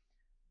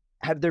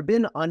 have there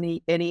been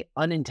any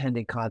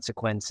unintended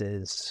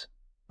consequences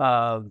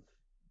of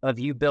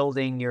you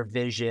building your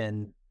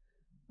vision,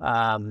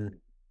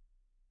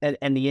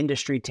 and the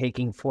industry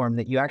taking form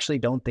that you actually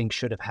don't think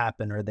should have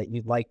happened, or that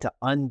you'd like to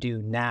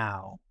undo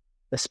now,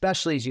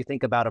 especially as you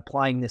think about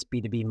applying this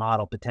B2B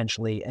model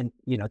potentially and,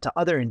 to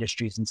other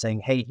industries and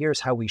saying, hey, here's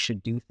how we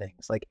should do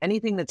things?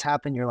 Anything that's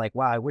happened, you're like,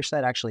 wow, I wish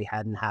that actually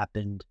hadn't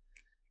happened.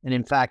 And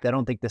in fact, I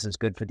don't think this is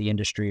good for the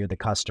industry or the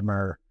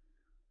customer.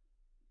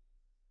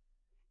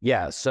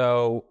 Yeah.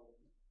 So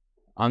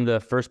on the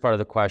first part of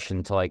the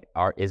question to I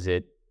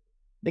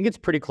think it's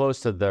pretty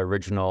close to the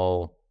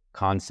original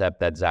concept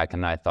that Zach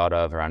and I thought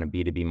of around a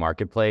B2B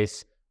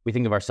marketplace. We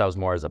think of ourselves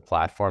more as a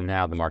platform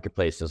now. The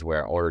marketplace is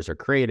where orders are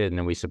created, and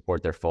then we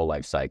support their full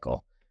life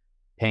cycle.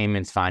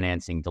 Payments,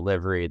 financing,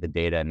 delivery, the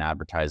data, and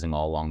advertising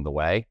all along the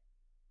way.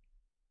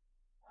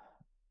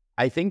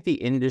 I think the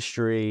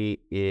industry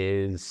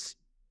it's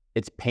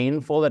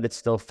painful that it's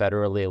still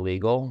federally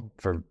illegal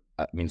for,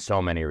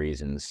 so many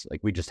reasons.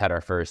 We just had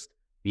our first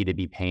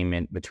B2B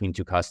payment between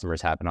two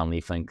customers happen on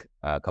Leaflink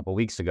a couple of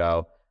weeks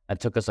ago. That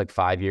took us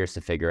 5 years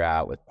to figure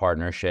out, with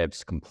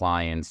partnerships,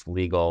 compliance,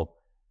 legal,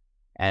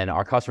 and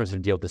our customers have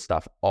to deal with this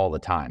stuff all the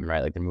time,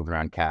 right? They're moving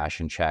around cash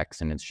and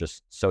checks, and it's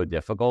just so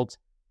difficult.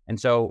 And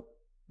so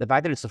the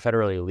fact that it's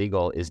federally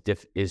illegal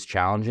is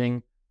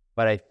challenging,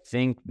 But I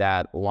think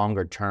that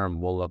longer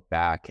term, we'll look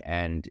back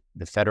and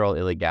the federal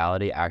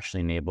illegality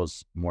actually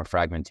enables more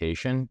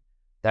fragmentation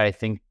that I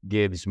think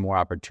gives more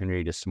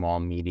opportunity to small,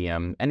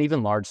 medium, and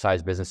even large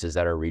size businesses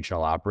that are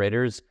regional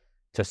operators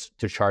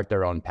to chart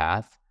their own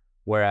path.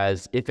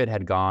 Whereas if it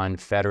had gone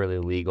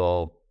federally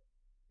legal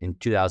in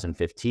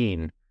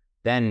 2015,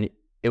 then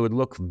it would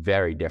look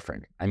very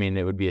different. I mean,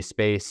 it would be a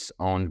space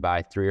owned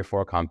by 3 or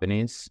 4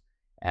 companies,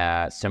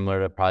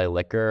 similar to probably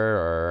liquor,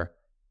 or,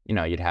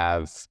 you'd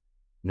have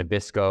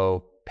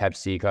Nabisco,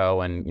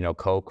 PepsiCo, and,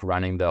 Coke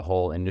running the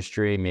whole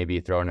industry, maybe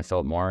throw in a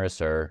Philip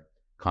Morris or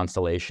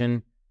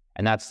Constellation.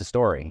 And that's the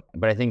story.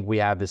 But I think we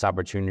have this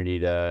opportunity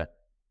to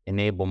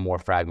enable more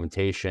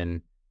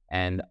fragmentation.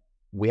 And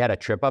we had a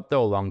trip up,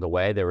 though, along the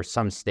way. There were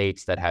some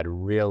states that had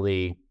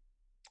really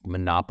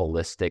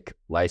monopolistic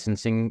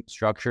licensing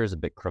structures, a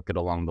bit crooked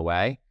along the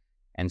way.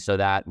 And so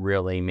that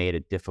really made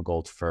it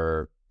difficult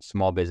for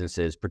small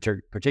businesses,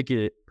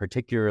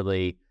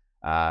 particularly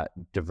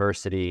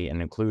diversity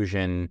and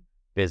inclusion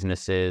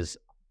businesses,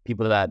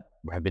 people that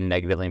have been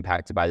negatively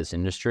impacted by this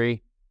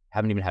industry,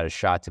 haven't even had a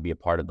shot to be a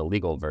part of the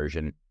legal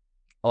version.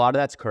 A lot of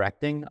that's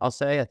correcting, I'll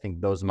say. I think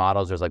those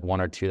models, there's like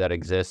 1 or 2 that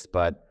exist,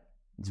 but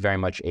it's very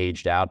much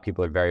aged out.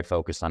 People are very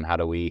focused on how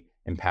do we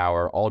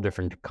empower all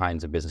different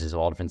kinds of businesses of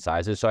all different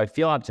sizes. So I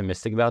feel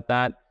optimistic about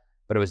that,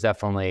 but it was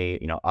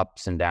definitely,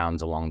 ups and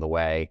downs along the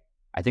way.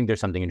 I think there's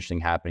something interesting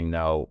happening,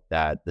 though,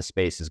 that the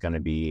space is going to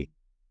be,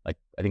 like,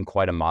 I think,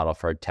 quite a model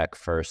for a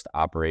tech-first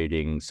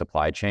operating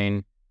supply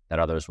chain that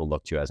others will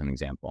look to as an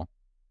example.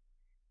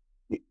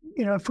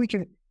 If we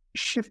can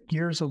shift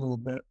gears a little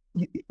bit,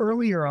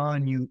 earlier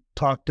on, you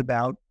talked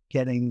about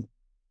getting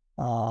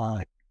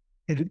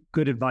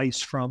good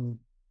advice from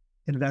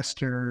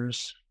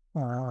investors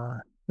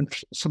and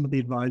some of the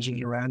advisors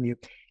around you.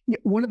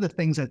 One of the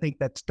things I think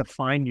that's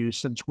defined you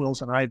since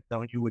Wills and I've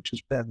known you, which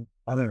has been,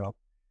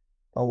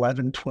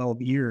 11,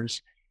 12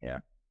 years,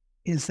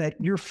 is that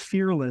you're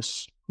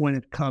fearless when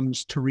it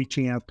comes to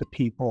reaching out to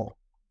people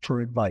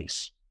for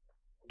advice,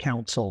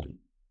 counsel,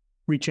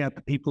 reach out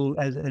to people,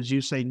 as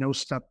you say, know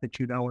stuff that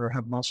you know or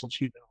have muscles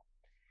you know.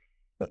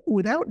 But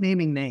without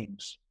naming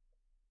names,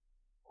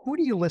 who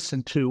do you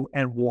listen to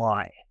and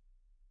why?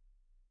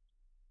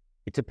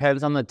 It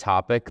depends on the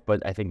topic,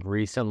 but I think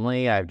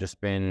recently I've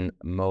been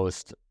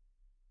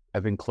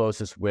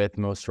closest with,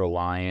 most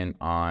reliant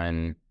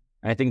on,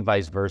 and I think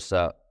vice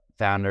versa,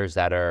 founders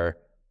that are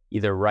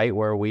either right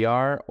where we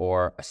are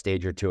or a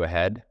stage or 2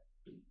 ahead.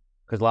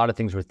 Because a lot of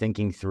things we're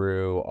thinking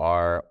through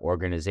are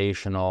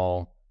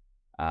organizational,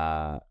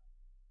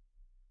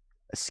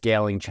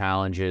 scaling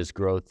challenges,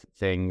 growth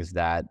things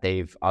that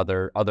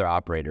other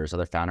operators,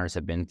 other founders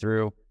have been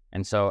through.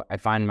 And so I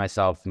find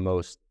myself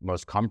most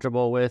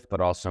comfortable with,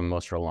 but also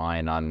most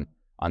reliant on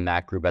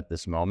that group at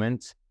this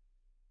moment.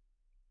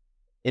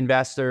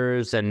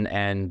 Investors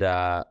and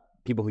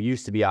people who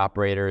used to be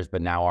operators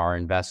but now are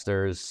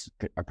investors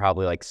are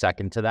probably like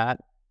second to that.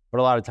 But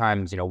a lot of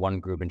times,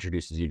 one group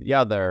introduces you to the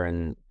other,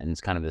 and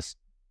it's kind of this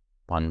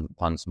fun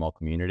small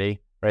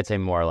community. But I'd say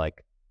more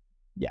like,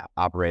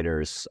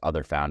 operators,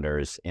 other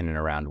founders in and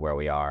around where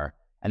we are.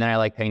 And then I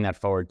like paying that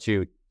forward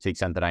too, to the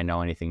extent that I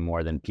know anything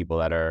more than people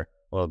that are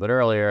a little bit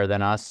earlier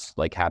than us,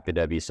 like happy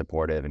to be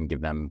supportive and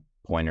give them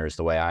pointers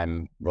the way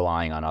I'm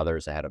relying on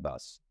others ahead of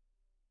us.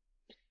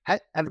 Have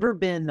ever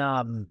been,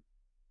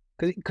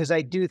 because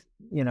I do,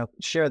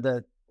 share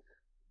the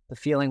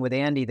feeling with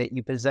Andy that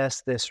you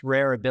possess this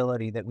rare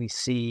ability that we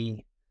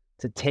see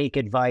to take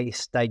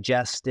advice,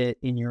 digest it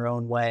in your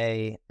own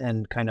way,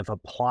 and kind of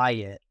apply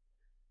it.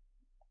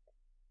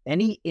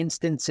 Any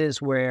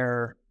instances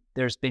where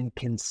there's been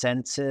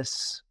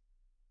consensus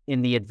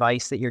in the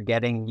advice that you're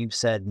getting, you've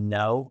said,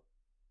 no,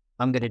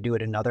 I'm going to do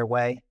it another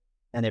way,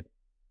 and it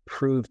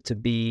proved to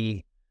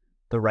be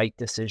the right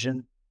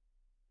decision?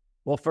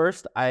 Well,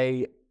 first,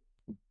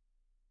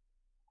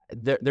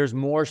 there's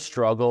more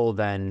struggle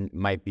than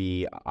might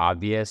be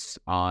obvious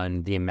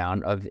on the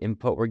amount of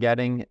input we're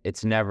getting.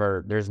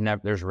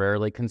 There's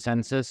rarely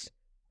consensus.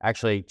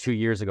 Actually, 2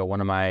 years ago,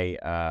 one of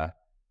my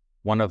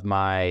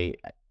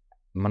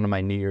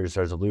New Year's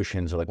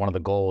resolutions, or like one of the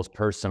goals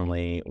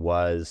personally,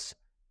 was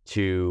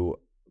to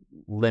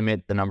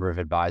limit the number of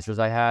advisors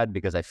I had,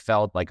 because I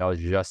felt like I was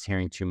just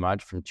hearing too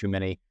much from too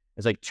many.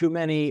 It's like too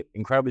many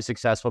incredibly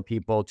successful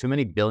people, too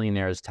many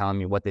billionaires telling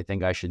me what they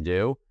think I should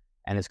do,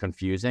 and it's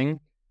confusing.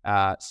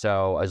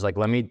 So I was like,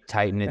 let me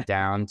tighten it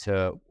down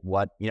to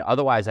what,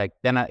 otherwise I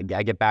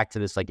get back to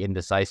this like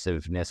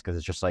indecisiveness, because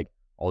it's just like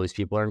all these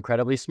people are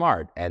incredibly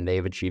smart and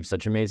they've achieved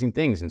such amazing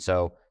things. And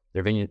so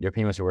their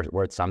opinion was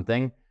worth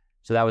something.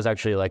 So that was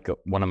actually like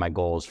one of my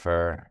goals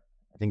for,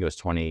 I think it was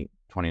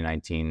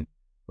 2019,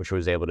 which I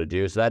was able to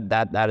do. So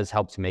that has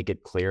helped to make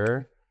it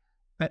clearer.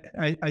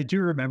 I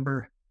do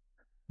remember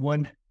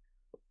one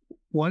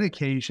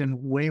occasion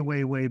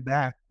way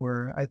back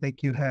where I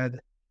think you had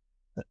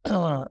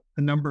a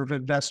number of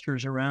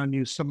investors around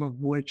you, some of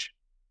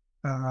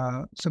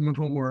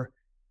whom were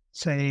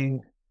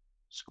saying,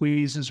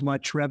 squeeze as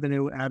much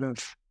revenue out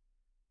of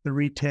the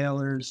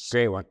retailers.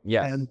 Great one.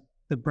 Yes. And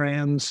the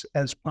brands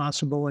as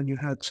possible. And you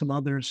had some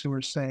others who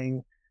were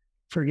saying,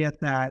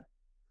 forget that,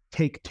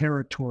 take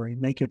territory,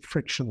 make it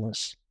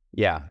frictionless.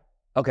 Yeah.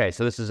 Okay.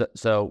 So this is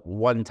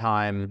one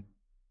time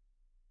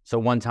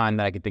that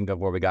I could think of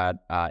where we got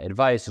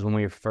advice is when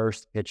we were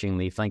first pitching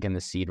Leaflink in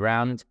the seed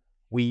round.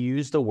 We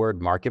used the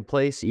word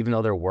marketplace, even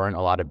though there weren't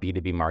a lot of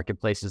B2B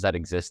marketplaces that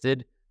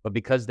existed. But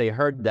because they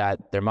heard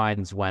that, their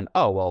minds went,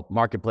 oh, well,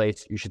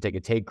 marketplace, you should take a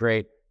take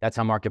rate. That's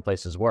how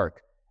marketplaces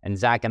work. And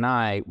Zach and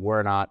I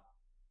were not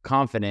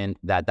confident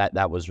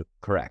that was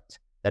correct.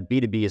 That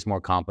B2B is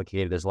more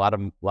complicated. There's a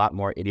lot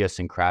more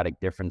idiosyncratic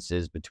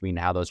differences between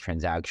how those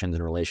transactions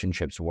and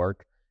relationships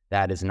work.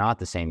 That is not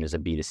the same as a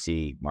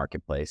B2C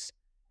marketplace.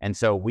 And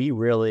so we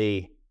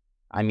really,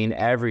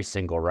 every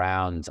single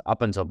round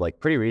up until like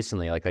pretty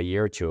recently, like a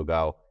year or two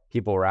ago,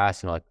 people were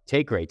asking like,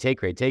 take rate.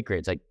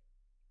 It's like,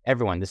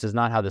 everyone, this is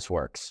not how this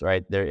works,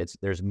 right?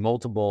 There's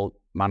multiple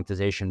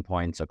monetization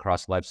points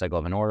across the life cycle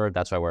of an order.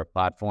 That's why we're a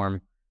platform.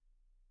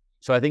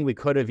 So I think we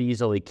could have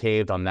easily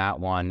caved on that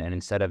one. And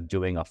instead of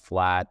doing a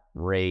flat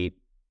rate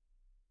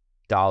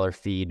dollar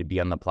fee to be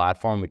on the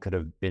platform, we could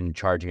have been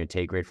charging a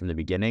take rate from the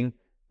beginning.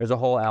 There's a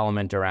whole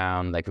element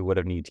around like we would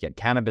have needed to get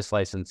cannabis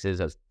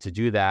licenses to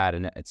do that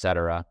and et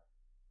cetera.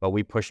 But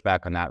we pushed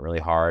back on that really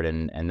hard.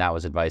 And that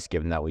was advice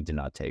given that we did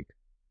not take.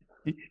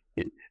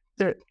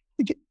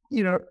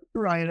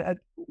 Ryan,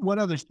 one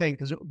other thing,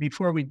 because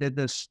before we did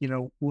this,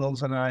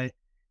 Wills and I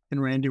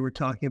and Randy were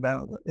talking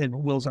about, and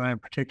Wills and I in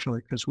particular,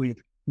 because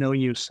we've known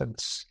you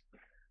since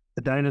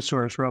the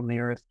dinosaurs roamed the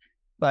earth.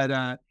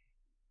 But,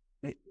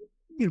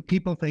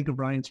 people think of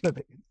Ryan Smith,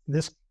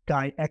 this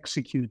guy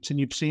executes, and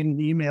you've seen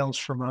emails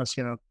from us,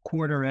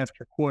 quarter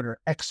after quarter,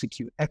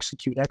 execute.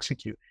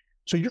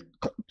 So you're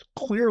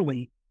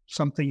clearly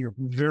something you're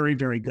very,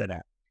 very good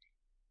at.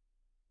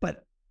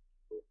 But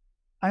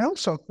I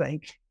also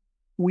think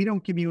we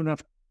don't give you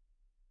enough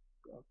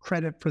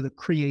credit for the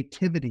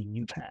creativity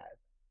you've had,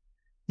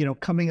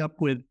 coming up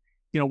with,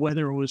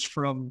 whether it was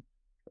from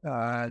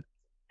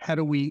how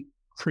do we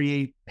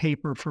create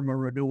paper from a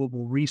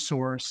renewable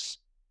resource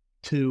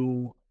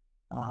to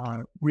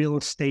real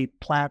estate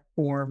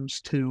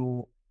platforms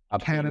to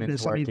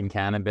cannabis.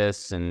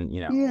 Cannabis and,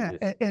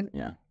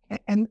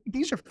 And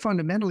these are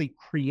fundamentally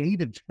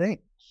creative things.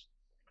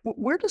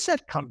 Where does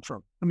that come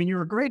from?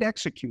 You're a great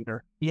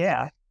executor.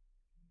 Yeah.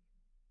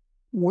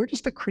 Where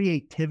does the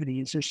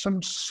creativity? Is there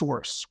some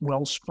source,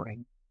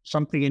 wellspring,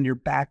 something in your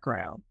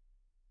background?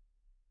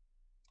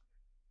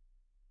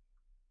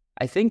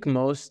 I think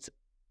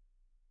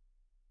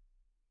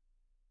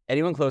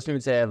anyone close to me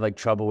would say I have like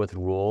trouble with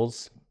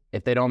rules.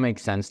 If they don't make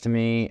sense to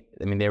me,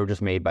 they were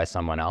just made by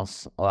someone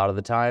else a lot of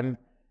the time.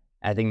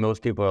 I think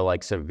most people are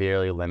like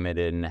severely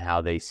limited in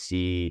how they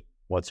see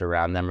what's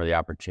around them or the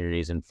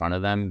opportunities in front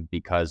of them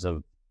because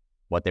of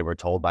what they were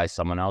told by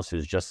someone else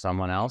who's just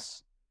someone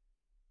else.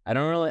 I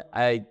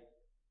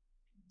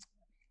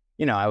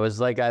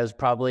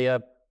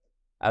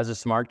was a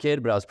smart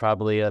kid, but I was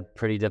probably a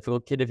pretty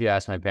difficult kid if you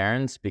ask my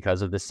parents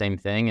because of the same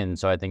thing. And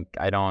so I think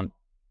I'm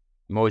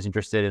always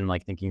interested in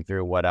like thinking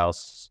through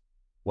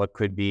what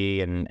could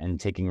be and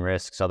taking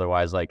risks.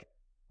 Otherwise, like,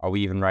 are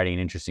we even writing an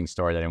interesting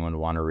story that anyone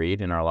would want to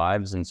read in our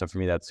lives? And so for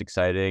me, that's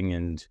exciting.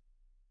 And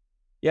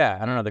yeah,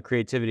 I don't know, the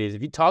creativity is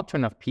if you talk to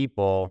enough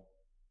people,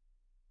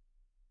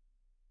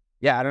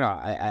 yeah, I don't know.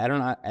 I don't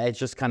know. It's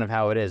just kind of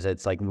how it is.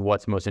 It's like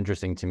what's most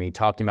interesting to me.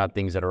 Talking about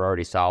things that are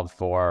already solved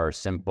for or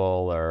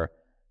simple or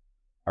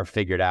are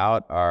figured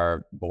out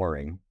are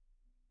boring.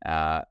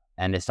 And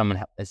if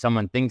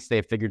someone thinks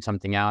they've figured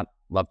something out,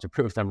 love to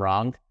prove them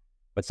wrong.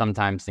 But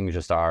sometimes things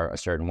just are a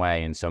certain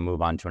way. And so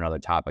move on to another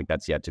topic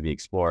that's yet to be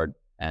explored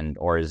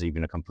or is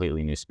even a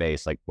completely new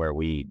space like where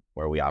we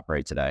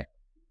operate today.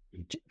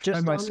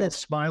 Just myself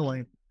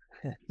smiling.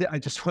 I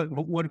just want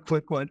one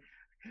quick one.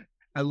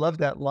 I love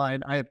that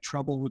line. I have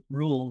trouble with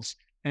rules,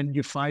 and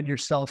you find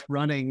yourself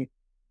running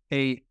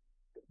the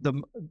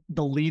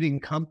leading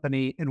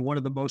company in one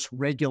of the most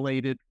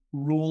regulated,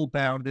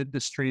 rule-bound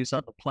industries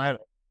on the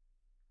planet.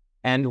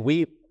 And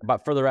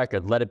but for the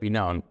record, let it be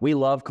known, we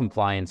love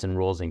compliance and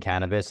rules in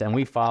cannabis, and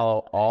we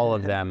follow all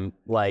of them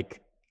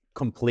like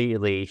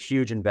completely.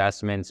 Huge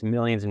investments,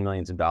 millions and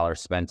millions of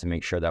dollars spent to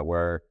make sure that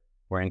we're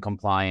in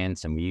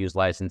compliance and we use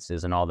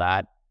licenses and all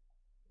that.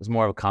 It's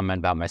more of a comment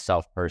about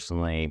myself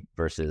personally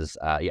versus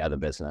the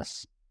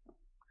business.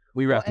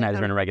 We recognize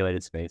we're in a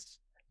regulated space.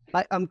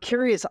 I'm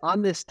curious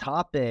on this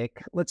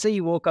topic. Let's say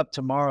you woke up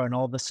tomorrow and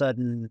all of a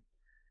sudden,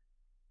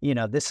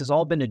 this has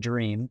all been a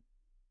dream.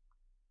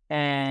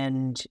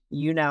 And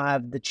you now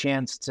have the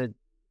chance to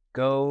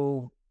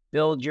go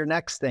build your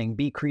next thing,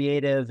 be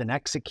creative and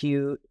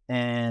execute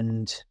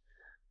and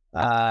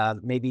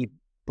maybe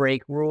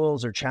break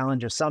rules or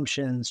challenge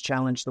assumptions,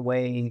 challenge the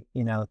way,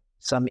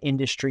 some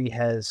industry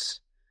has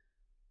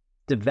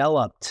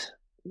developed.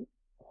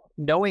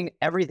 Knowing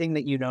everything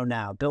that you know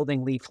now,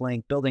 building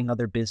Leaflink, building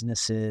other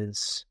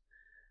businesses,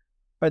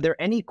 are there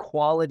any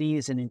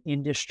qualities in an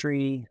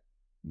industry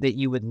that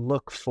you would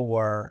look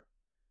for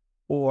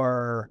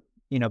or,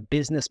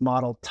 business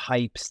model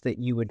types that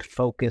you would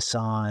focus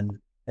on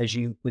as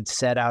you would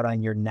set out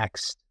on your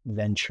next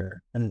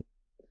venture? And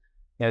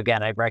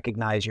again, I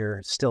recognize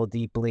you're still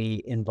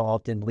deeply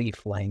involved in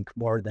Leaflink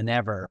more than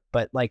ever,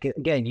 but like,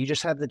 again, you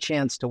just have the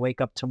chance to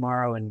wake up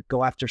tomorrow and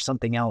go after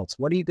something else.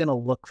 What are you going to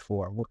look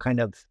for? What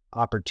kind of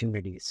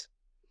opportunities?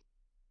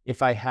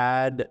 If I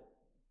had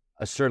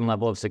a certain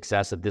level of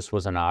success, if this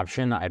was an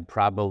option, I'd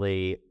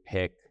probably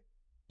pick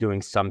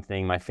doing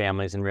something. My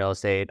family's in real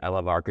estate. I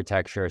love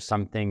architecture,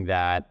 something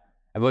that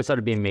I've always thought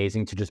it'd be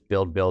amazing to just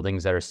build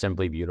buildings that are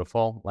simply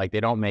beautiful. Like, they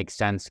don't make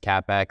sense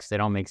CapEx. They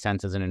don't make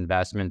sense as an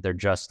investment. They're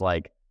just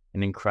like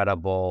an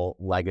incredible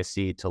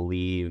legacy to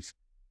leave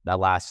that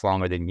lasts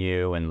longer than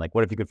you. And like,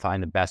 what if you could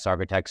find the best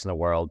architects in the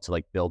world to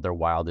like build their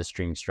wildest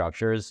dream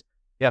structures?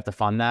 You have to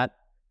fund that.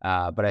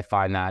 But I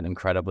find that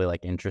incredibly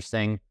like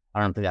interesting.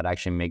 I don't think that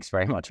actually makes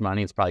very much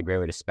money. It's probably a great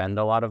way to spend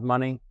a lot of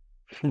money.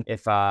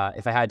 If I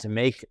had to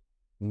make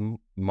more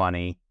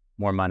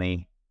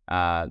money,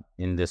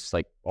 in this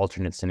like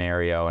alternate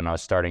scenario, and I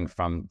was starting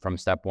from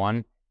step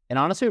one, and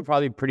honestly, it would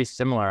probably be pretty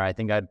similar. I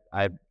think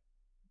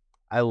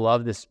I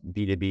love this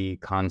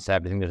B2B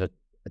concept. I think there's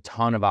a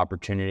ton of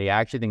opportunity. I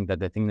actually think that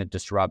the thing that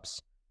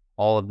disrupts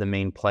all of the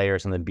main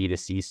players on the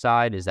B2C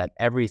side is that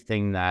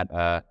everything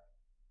that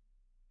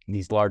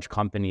these large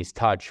companies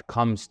touch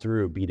comes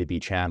through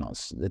B2B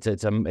channels.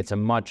 It's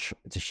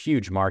a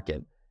huge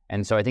market.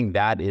 And so I think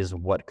that is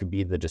what could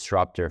be the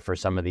disruptor for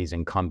some of these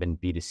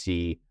incumbent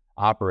B2C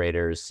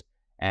operators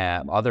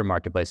and other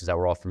marketplaces that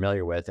we're all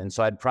familiar with. And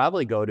so I'd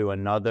probably go to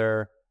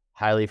another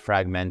highly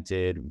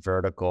fragmented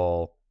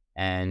vertical.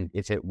 And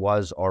if there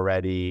were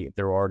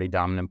already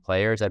dominant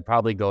players, I'd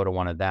probably go to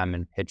one of them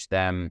and pitch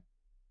them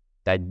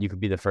that you could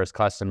be the first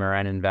customer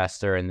and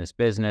investor in this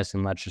business,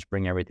 and let's just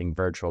bring everything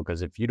virtual.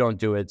 Because if you don't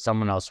do it,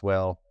 someone else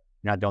will.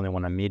 You're not the only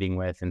one I'm meeting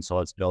with. And so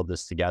let's build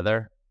this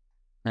together.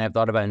 And I've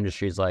thought about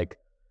industries like,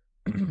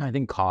 I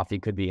think coffee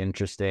could be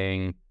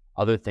interesting.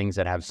 Other things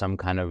that have some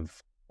kind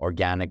of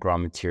organic raw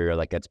material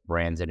that gets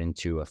branded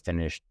into a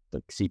finished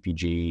like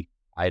CPG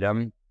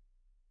item.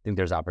 I think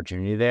there's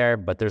opportunity there,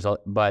 but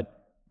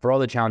for all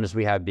the challenges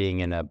we have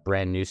being in a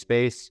brand new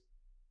space,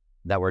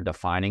 that we're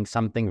defining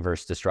something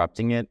versus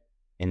disrupting it.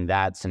 In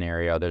that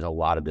scenario, there's a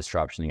lot of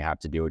disruption you have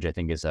to do, which I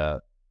think is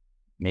a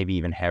maybe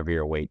even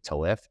heavier weight to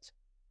lift.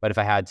 But if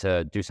I had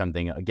to do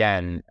something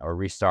again or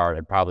restart,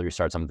 I'd probably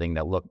restart something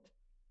that looked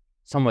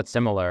somewhat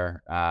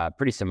similar,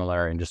 pretty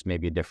similar, and just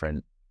maybe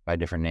by a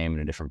different name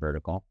and a different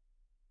vertical.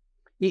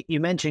 You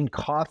mentioned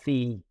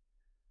coffee,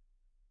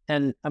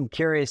 and I'm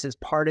curious, is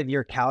part of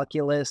your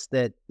calculus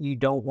that you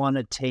don't want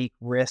to take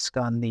risk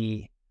on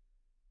the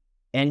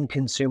end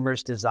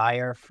consumer's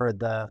desire for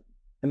I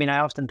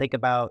often think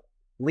about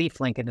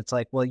Leaflink, and it's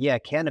like, well, yeah,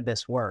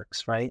 cannabis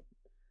works, right?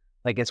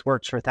 Like, it's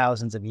worked for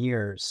thousands of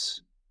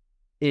years.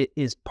 It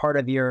is part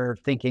of your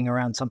thinking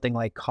around something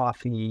like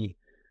coffee,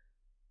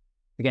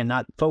 again,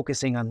 not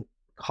focusing on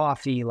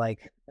coffee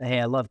like, hey,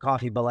 I love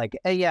coffee, but like,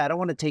 hey, yeah, I don't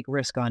want to take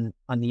risk on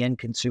the end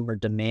consumer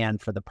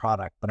demand for the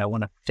product, but I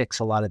want to fix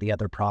a lot of the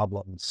other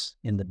problems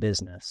in the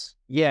business.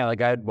 Yeah, like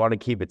I'd want to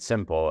keep it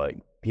simple. Like,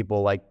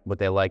 people like what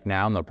they like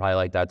now, and they'll probably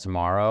like that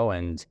tomorrow.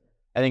 And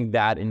I think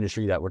that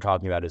industry that we're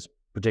talking about is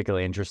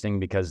particularly interesting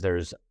because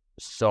there's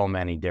so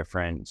many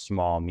different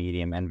small,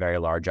 medium, and very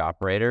large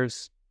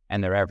operators,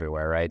 and they're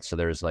everywhere, right? So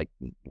there's like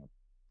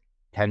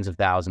tens of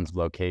thousands of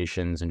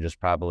locations and just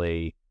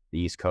probably the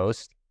East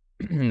Coast.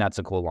 That's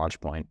a cool launch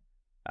point.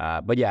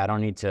 But yeah, I don't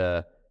need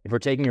to, if we're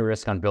taking a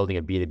risk on building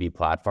a B2B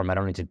platform, I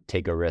don't need to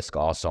take a risk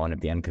also on if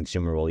the end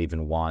consumer will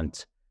even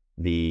want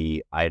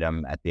the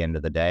item at the end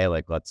of the day.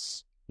 Like,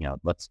 let's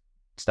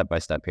step by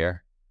step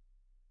here.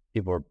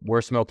 People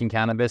were smoking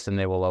cannabis, and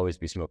they will always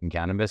be smoking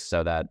cannabis.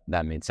 So that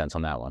made sense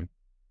on that one.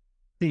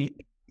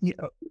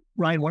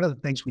 Ryan, one of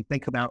the things we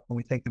think about when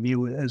we think of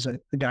you as a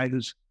guy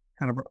who's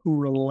kind of a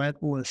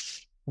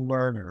relentless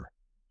learner,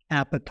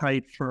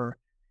 appetite for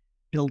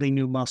building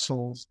new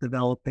muscles,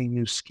 developing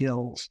new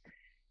skills.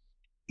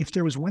 If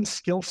there was one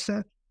skill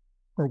set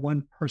or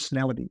one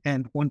personality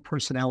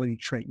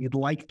trait you'd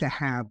like to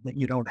have that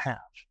you don't have,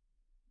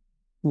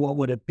 what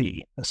would it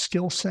be? A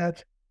skill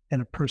set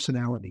and a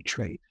personality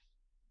trait?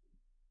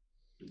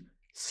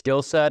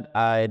 Skill set,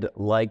 I'd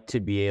like to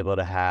be able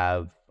to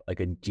have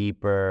like a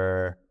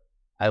deeper,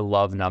 I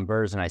love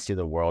numbers and I see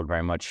the world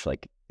very much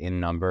like in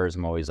numbers.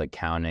 I'm always like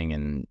counting.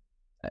 And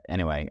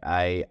anyway,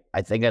 I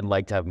think I'd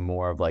like to have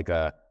more of like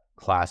a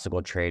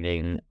classical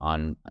training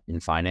in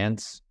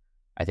finance.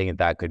 I think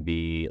that could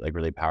be like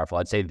really powerful.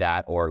 I'd say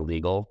that or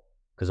legal,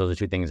 because those are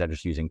two things I'm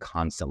just using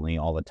constantly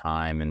all the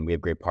time, and we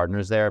have great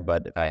partners there.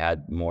 But if I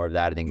had more of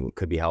that, I think it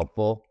could be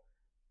helpful.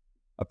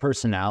 A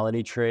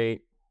personality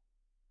trait,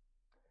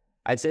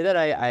 I'd say that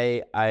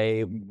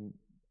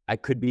I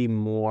could be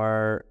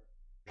more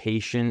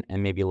patient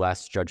and maybe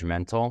less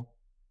judgmental,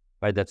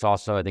 but that's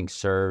also, I think,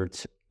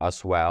 served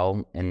us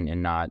well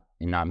in not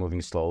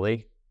moving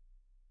slowly.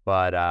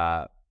 But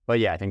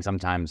yeah, I think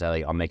sometimes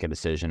I'll make a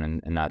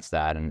decision and that's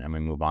that, and we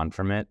move on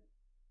from it.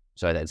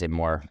 So I'd say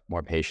more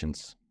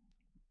patience.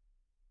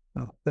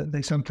 Well,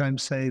 they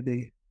sometimes say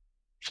the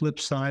flip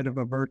side of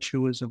a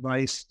virtue is a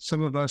vice.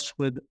 Some of us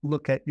would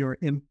look at your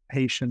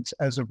impatience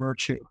as a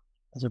virtue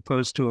as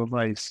opposed to a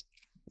vice.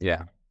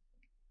 Yeah.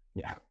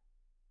 Yeah.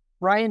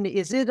 Ryan,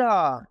 is it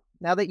now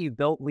that you've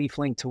built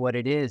Leaflink to what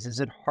it is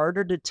it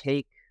harder to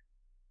take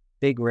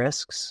big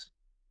risks?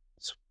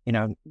 You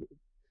know,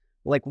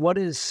 like what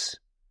is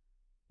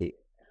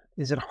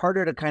it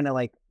harder to kind of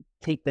like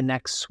take the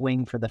next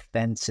swing for the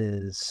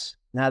fences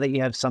now that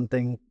you have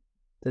something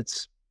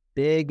that's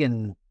big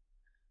and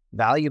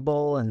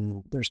valuable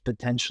and there's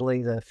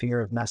potentially the fear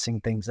of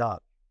messing things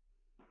up?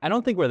 I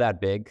don't think we're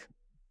that big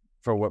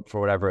for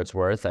whatever it's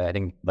worth. I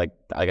think, like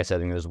I said, I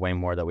think there's way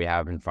more that we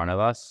have in front of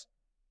us.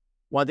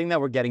 One thing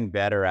that we're getting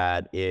better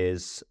at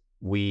is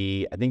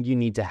I think you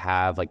need to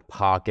have like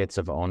pockets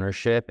of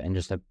ownership and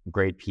just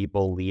great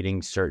people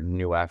leading certain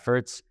new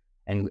efforts.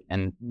 And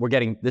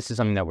this is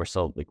something that we're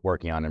still like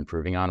working on,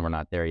 improving on. We're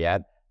not there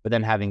yet, but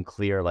then having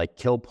clear like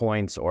kill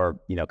points or,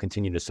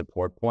 continue to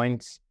support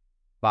points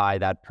by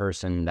that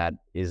person that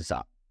is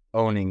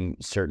owning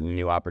certain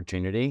new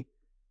opportunity.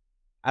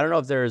 I don't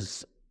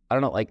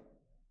know, like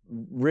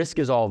risk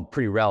is all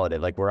pretty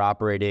relative. Like we're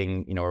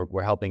operating,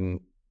 we're helping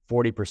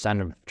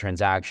 40% of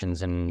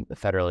transactions in the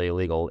federally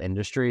illegal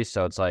industry.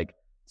 So it's like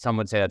some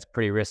would say that's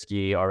pretty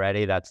risky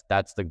already. That's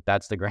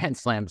the grand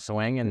slam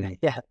swing. And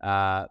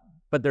Yeah.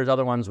 But there's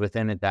other ones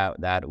within it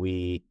that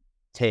we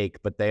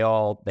take, but they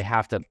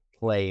have to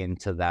play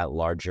into that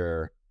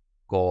larger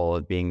goal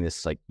of being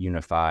this like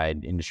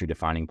unified industry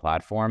defining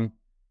platform.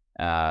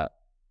 When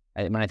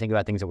I think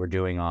about things that we're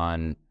doing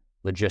on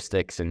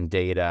logistics and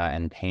data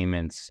and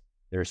payments,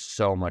 there's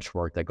so much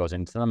work that goes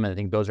into them. And I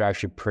think those are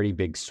actually pretty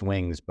big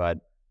swings, but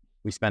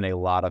we spend a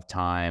lot of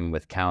time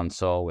with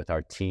counsel, with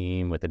our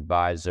team, with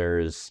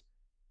advisors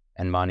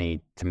and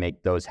money to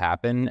make those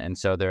happen. And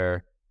so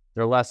they're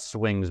less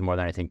swings more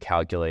than I think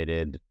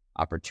calculated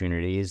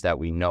opportunities that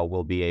we know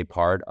will be a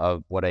part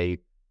of what a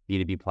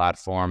B2B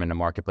platform and a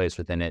marketplace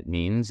within it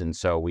means. And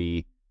so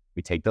we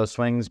take those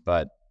swings,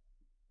 but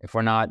if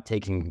we're not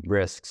taking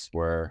risks,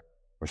 we're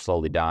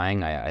slowly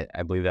dying.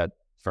 I believe that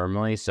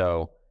firmly.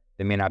 So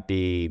they may not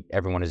be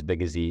everyone as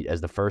big as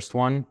the first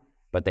one,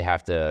 but they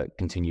have to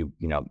continue,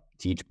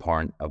 to each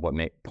point of what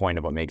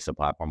makes the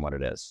platform what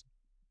it is.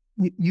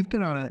 You've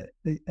been on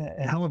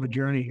a hell of a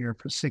journey here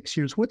for 6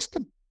 years. What's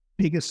the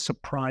biggest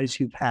surprise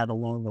you've had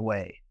along the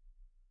way?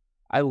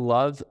 I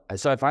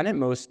find it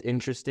most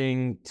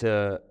interesting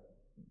to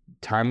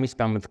time we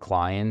spend with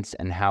clients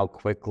and how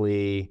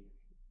quickly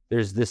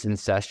there's this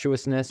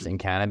incestuousness in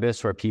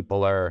cannabis where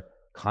people are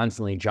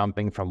constantly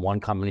jumping from one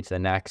company to the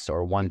next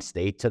or one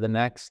state to the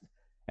next.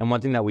 And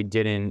one thing that we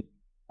didn't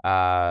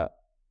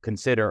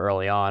consider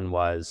early on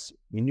was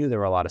we knew there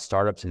were a lot of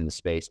startups in the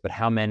space, but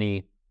how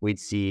many we'd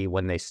see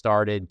when they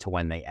started to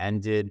when they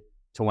ended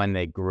to when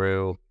they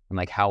grew, and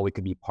like how we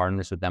could be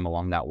partners with them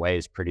along that way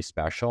is pretty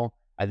special.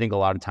 I think a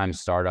lot of times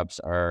startups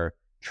are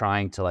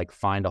trying to like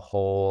find a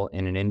hole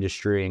in an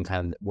industry and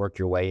kind of work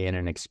your way in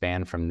and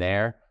expand from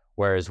there.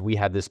 Whereas we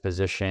had this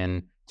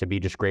position to be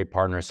just great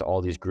partners to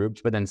all these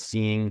groups, but then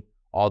seeing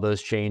all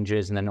those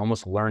changes and then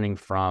almost learning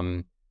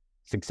from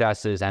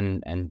successes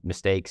and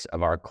mistakes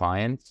of our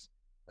clients,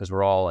 because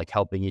we're all like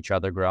helping each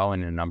other grow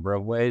in a number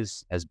of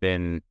ways, has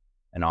been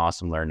an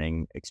awesome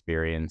learning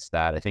experience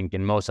that I think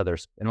in most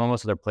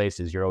other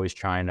places, you're always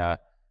trying to,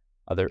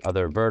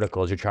 other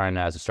verticals, you're trying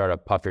to, as a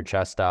startup, puff your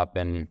chest up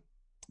and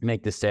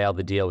make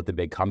the deal with the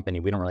big company.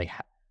 We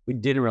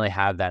didn't really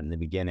have that in the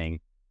beginning.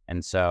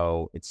 And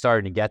so it's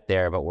starting to get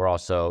there, but we're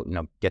also,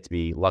 get to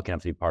be lucky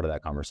enough to be part of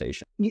that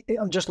conversation.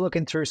 I'm just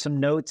looking through some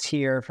notes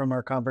here from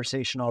our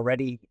conversation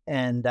already.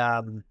 And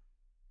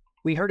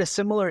we heard a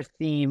similar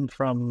theme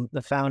from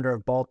the founder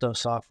of Balto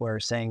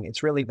Software saying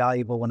it's really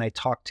valuable when I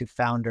talk to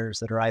founders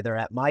that are either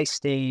at my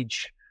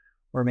stage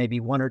or maybe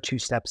one or two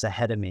steps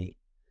ahead of me.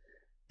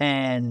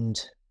 And,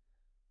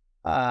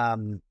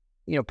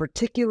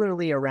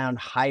 particularly around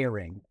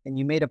hiring. And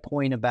you made a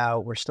point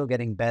about we're still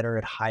getting better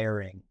at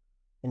hiring.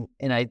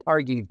 And I'd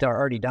argue you've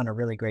already done a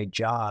really great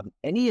job.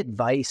 Any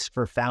advice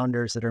for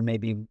founders that are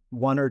maybe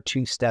one or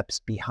two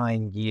steps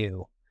behind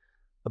you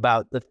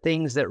about the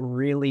things that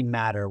really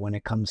matter when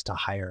it comes to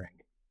hiring?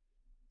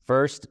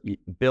 First,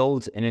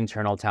 build an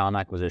internal talent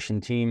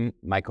acquisition team.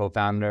 My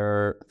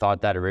co-founder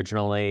thought that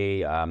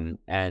originally,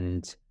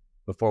 and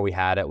before we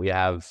had it, we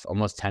have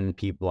almost 10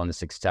 people on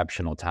this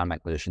exceptional talent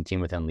acquisition team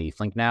within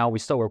Leaflink now. We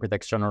still work with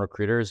external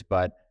recruiters,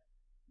 but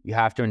you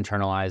have to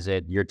internalize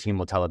it. Your team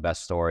will tell the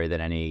best story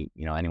than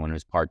anyone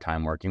who's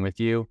part-time working with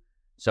you.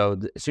 So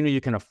as soon as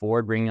you can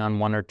afford bringing on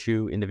one or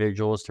two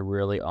individuals to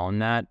really own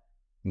that,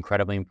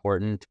 incredibly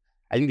important.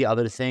 I think the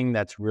other thing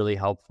that's really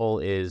helpful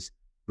is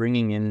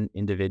bringing in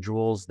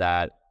individuals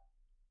that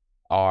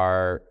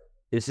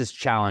this is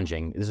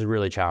challenging. This is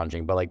really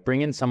challenging, but like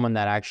bring in someone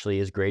that actually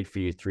is great for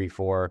you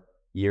 3-4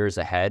 years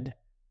ahead,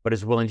 but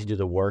is willing to do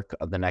the work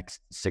of the next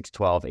 6,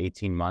 12,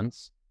 18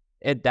 months.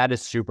 That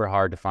is super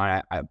hard to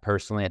find. I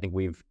personally, I think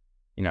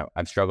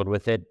I've struggled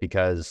with it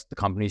because the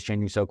company's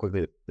changing so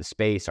quickly, the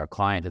space, our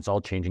client, it's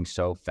all changing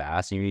so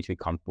fast, and you need to be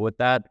comfortable with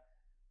that.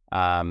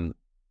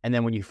 And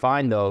then when you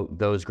find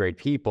those great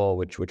people,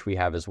 which we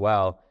have as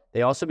well,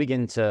 they also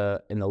begin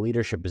to, in the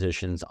leadership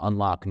positions,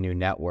 unlock new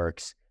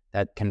networks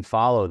that can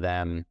follow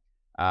them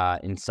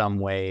in some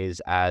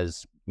ways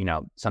as,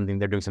 something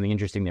they're doing something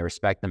interesting, they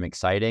respect them,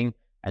 exciting.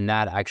 And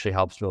that actually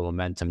helps build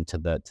momentum to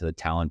the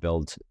talent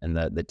build and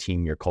the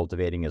team you're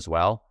cultivating as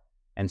well.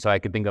 And so I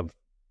could think of a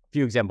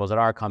few examples at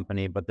our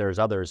company, but there's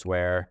others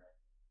where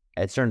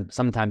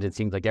sometimes it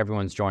seems like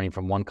everyone's joining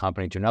from one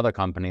company to another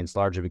company. It's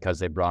largely because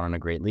they brought on a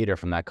great leader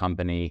from that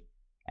company,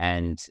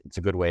 and it's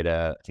a good way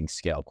to, I think,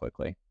 scale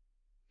quickly.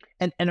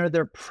 And are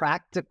there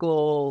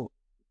practical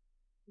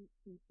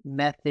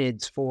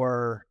methods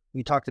for,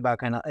 you talked about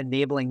kind of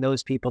enabling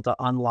those people to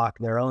unlock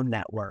their own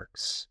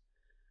networks?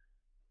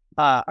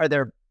 Are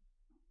there,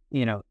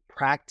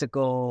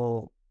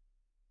 practical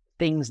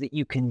things that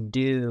you can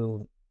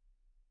do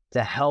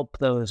to help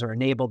those or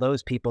enable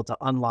those people to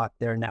unlock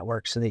their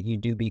network so that you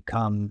do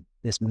become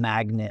this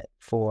magnet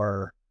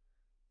for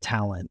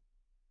talent?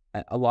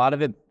 A lot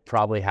of it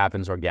probably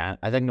happens I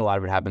think a lot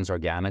of it happens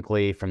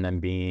organically from them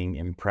being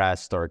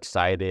impressed or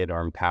excited or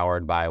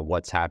empowered by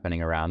what's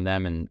happening around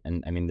them.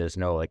 And I mean, there's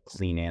no like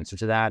clean answer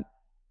to that.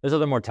 There's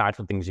other more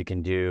tactical things you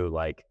can do,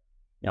 like,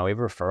 we have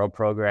referral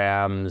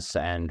programs,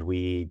 and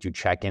we do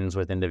check-ins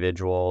with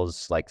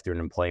individuals, like through an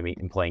employee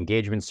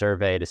engagement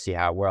survey to see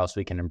where else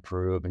we can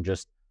improve. And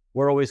just,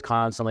 we're always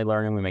constantly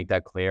learning. We make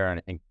that clear. And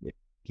I think if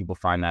people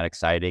find that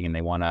exciting and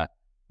they want to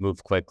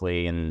move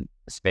quickly in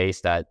a space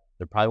that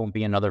there probably won't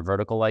be another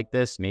vertical like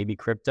this, maybe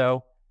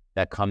crypto,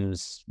 that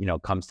comes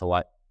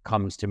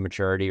to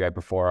maturity right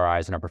before our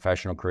eyes in our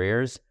professional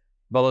careers.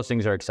 If all those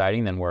things are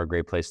exciting, then we're a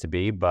great place to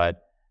be.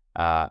 But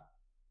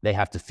they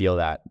have to feel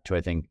that to,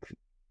 I think,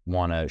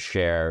 want to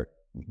share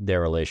their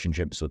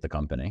relationships with the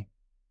company.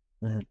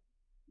 Mm-hmm.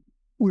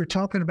 We're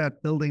talking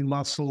about building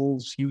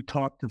muscles. You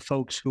talk to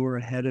folks who are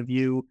ahead of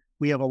you.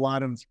 We have a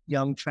lot of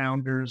young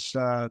founders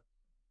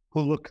who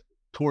look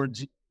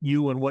towards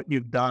you and what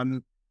you've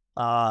done,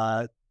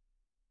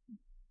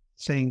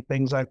 saying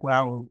things like,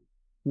 wow,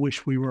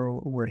 wish we were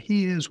where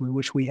he is. We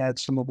wish we had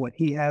some of what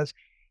he has.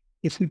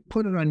 If we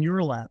put it on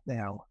your lap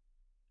now,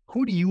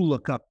 who do you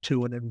look up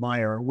to and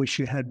admire, or wish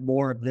you had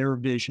more of their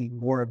vision,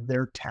 more of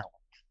their talent?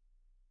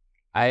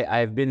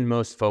 I've been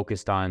most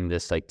focused on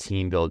this like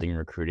team building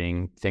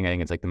recruiting thing. I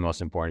think it's like the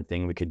most important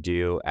thing we could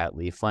do at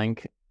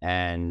Leaflink.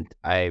 And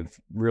I've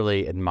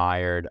really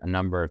admired a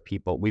number of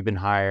people. We've been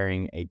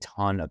hiring a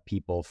ton of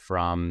people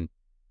from,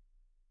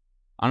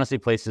 honestly,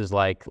 places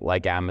like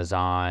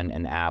Amazon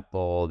and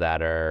Apple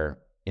that are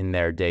in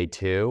their day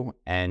two.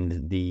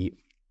 And the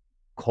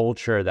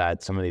culture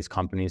that some of these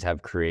companies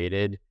have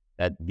created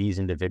that these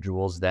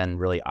individuals then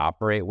really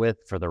operate with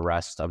for the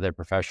rest of their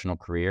professional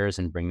careers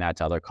and bring that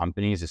to other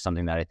companies is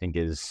something that I think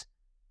is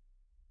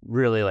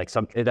really like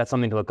that's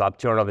something to look up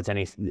to. I don't know if it's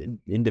any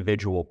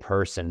individual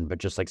person, but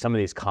just like some of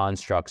these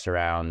constructs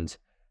around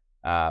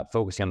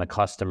focusing on the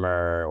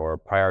customer or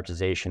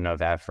prioritization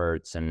of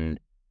efforts and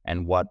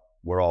what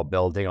we're all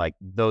building, like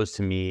those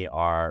to me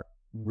are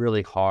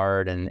really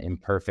hard and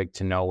imperfect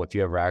to know if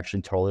you ever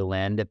actually totally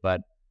land it.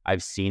 But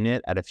I've seen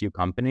it at a few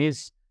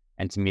companies.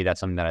 And to me, that's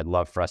something that I'd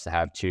love for us to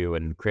have too,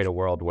 and create a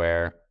world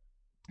where,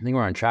 I think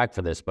we're on track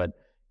for this, but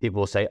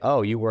people will say,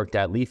 oh, you worked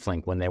at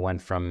Leaflink when they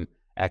went from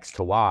X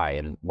to Y,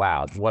 and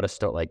wow, what a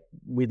story. Like,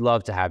 we'd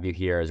love to have you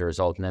here as a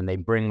result. And then they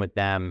bring with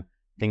them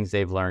things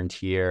they've learned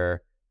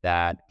here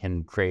that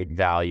can create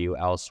value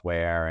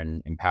elsewhere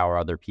and empower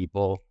other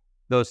people.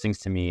 Those things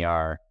to me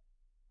are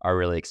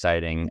really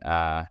exciting.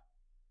 I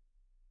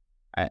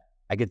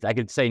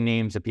could say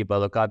names of people I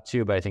look up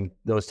to, but I think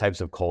those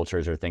types of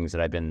cultures are things that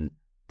I've been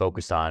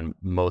focused on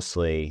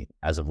mostly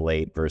as of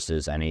late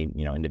versus any,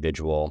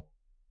 individual,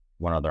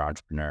 one other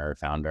entrepreneur or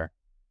founder.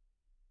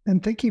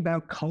 And thinking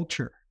about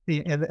culture,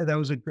 and that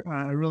was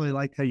I really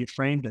liked how you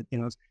framed it.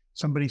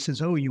 Somebody says,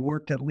 oh, you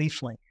worked at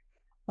Leaflink.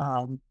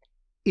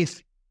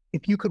 If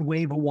you could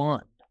wave a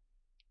wand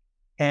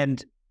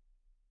and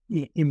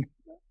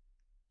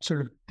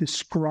sort of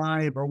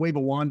describe or wave a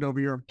wand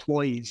over your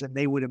employees and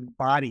they would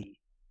embody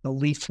the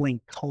Leaflink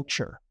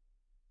culture,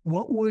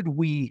 what would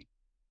we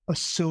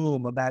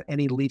assume about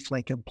any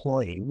Leaflink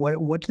employee?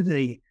 What do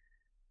they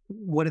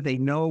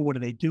know? What do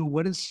they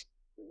do?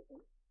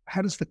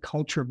 How does the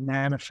culture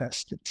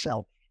manifest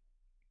itself?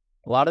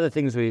 A lot of the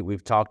things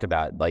we've talked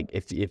about, like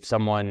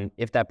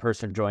if that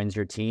person joins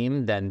your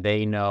team, then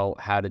they know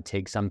how to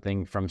take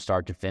something from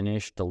start to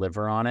finish,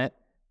 deliver on it.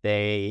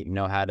 They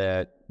know how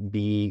to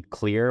be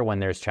clear when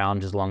there's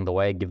challenges along the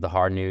way, give the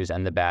hard news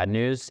and the bad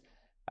news.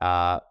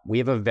 We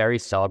have a very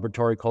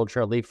celebratory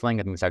culture at Leaflink.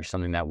 I think it's actually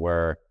something that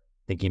we're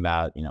thinking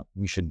about.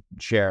 We should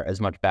share as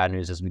much bad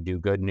news as we do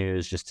good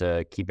news, just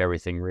to keep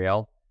everything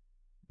real.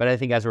 But I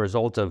think as a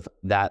result of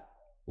that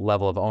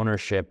level of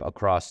ownership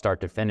across start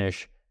to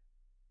finish,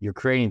 you're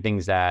creating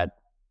things that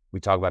we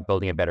talk about,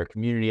 building a better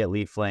community at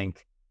Leaflink,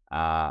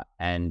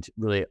 and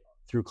really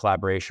through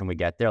collaboration we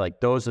get there.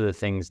 Like, those are the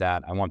things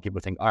that I want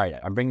people to think, all right,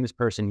 I'm bringing this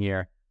person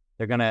here.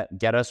 They're going to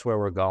get us where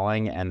we're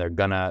going, and they're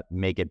going to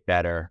make it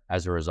better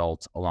as a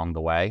result along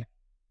the way.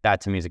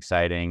 That to me is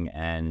exciting.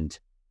 And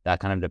that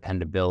kind of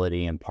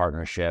dependability and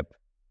partnership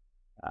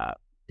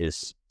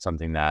is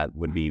something that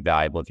would be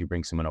valuable if you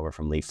bring someone over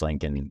from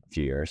Leaflink in a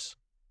few years.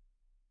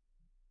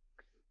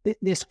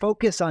 This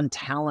focus on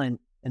talent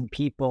and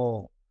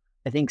people,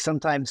 I think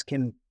sometimes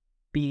can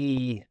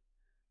be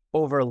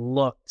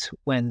overlooked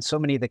when so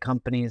many of the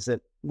companies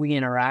that we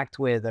interact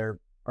with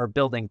are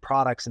building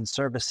products and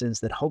services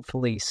that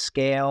hopefully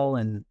scale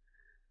and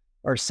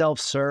are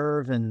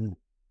self-serve, and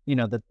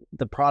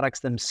the products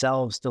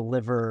themselves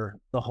deliver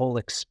the whole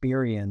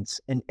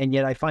experience. And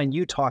yet I find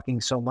you talking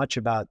so much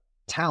about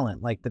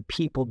talent, like the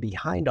people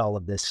behind all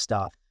of this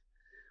stuff.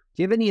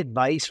 Do you have any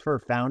advice for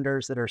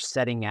founders that are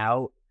setting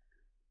out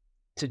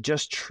to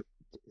just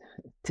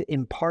to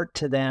impart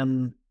to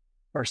them,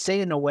 or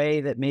say in a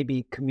way that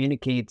maybe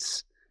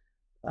communicates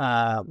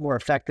more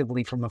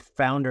effectively from a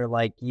founder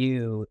like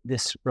you,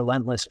 this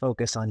relentless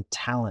focus on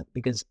talent?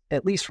 Because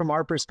at least from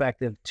our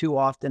perspective, too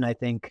often I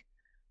think,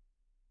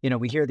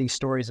 we hear these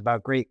stories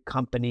about great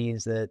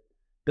companies that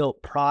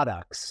built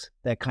products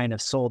that kind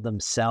of sold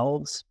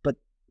themselves, but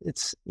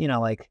it's,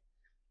 like,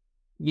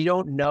 you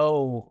don't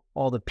know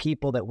all the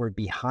people that were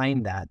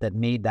behind that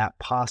made that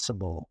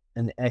possible.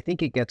 And I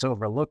think it gets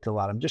overlooked a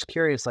lot. I'm just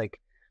curious, like,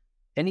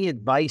 any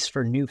advice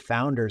for new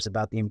founders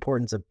about the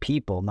importance of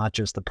people, not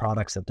just the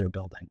products that they're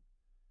building?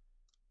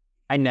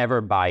 I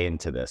never buy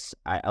into this.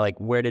 I like,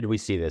 where did we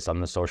see this on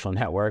the social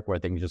network where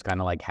things just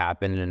kind of like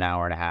happen in an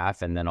hour and a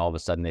half and then all of a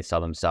sudden they sell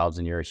themselves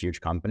and you're a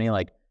huge company?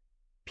 Like,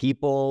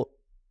 people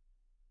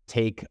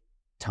take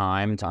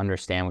time to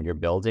understand what you're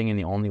building, and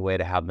the only way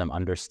to have them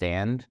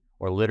understand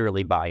or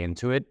literally buy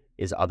into it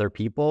is other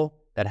people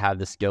that have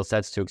the skill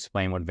sets to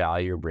explain what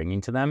value you're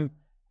bringing to them.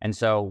 And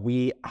so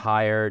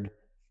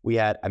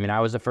I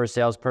was the first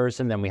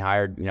salesperson, then we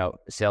hired,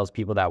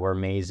 salespeople that were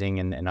amazing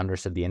and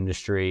understood the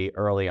industry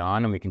early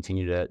on, and we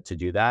continue to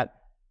do that.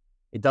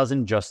 It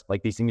doesn't just,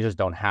 like, these things just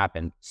don't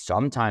happen.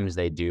 Sometimes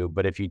they do,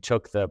 but if you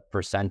took the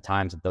percent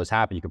times that those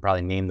happen, you could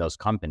probably name those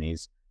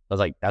companies. I was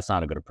like, that's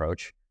not a good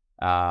approach.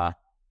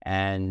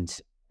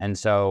 And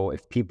so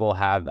if people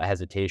have a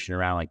hesitation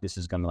around, like, this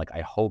is going to, like,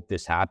 I hope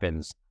this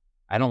happens,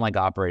 I don't like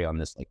operating on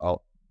this. Like,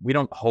 oh, we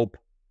don't hope,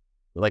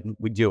 like,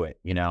 we do it,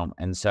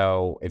 And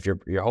so if you're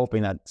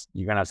hoping that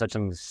you're going to have such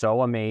something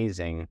so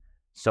amazing,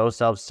 so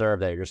self-serve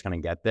that you're just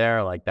going to get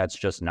there, like, that's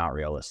just not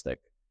realistic.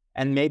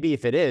 And maybe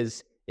if it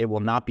is, it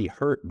will not be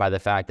hurt by the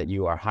fact that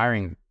you are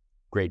hiring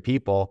great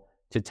people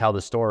to tell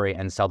the story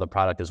and sell the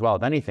product as well.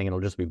 If anything,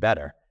 it'll just be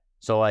better.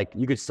 So, like,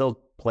 you could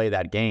still play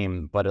that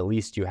game, but at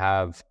least you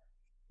have,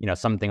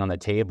 something on the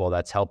table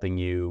that's helping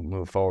you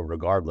move forward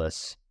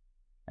regardless.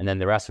 And then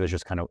the rest of it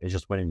is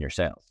just winning your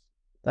sales.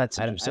 That's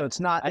so it's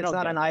not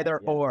an either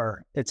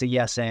or, it's a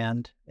yes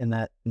and in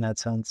that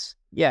sense.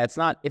 Yeah, it's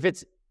not. If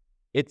it's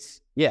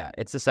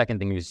the second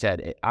thing you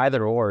said.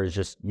 Either or is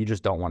just, you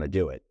just don't want to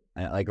do it.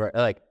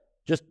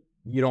 Just,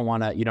 you don't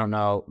want to, you don't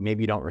know,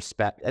 maybe you don't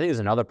respect. I think there's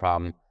another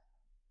problem.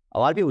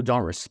 A lot of people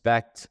don't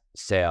respect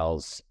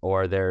sales,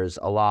 or there's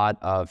a lot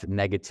of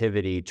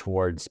negativity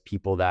towards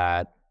people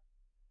that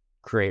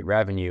create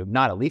revenue,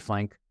 not at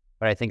Leaflink,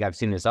 but I think I've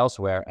seen this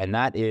elsewhere, and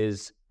that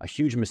is a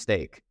huge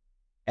mistake.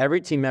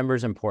 Every team member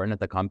is important at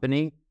the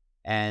company,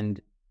 and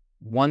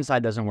one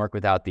side doesn't work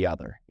without the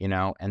other,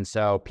 And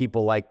so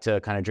people like to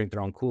kind of drink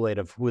their own Kool-Aid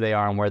of who they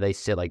are and where they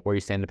sit, like where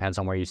you stand depends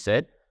on where you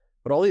sit.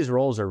 But all these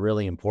roles are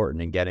really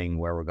important in getting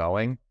where we're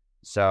going.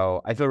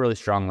 So I feel really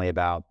strongly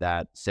about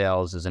that.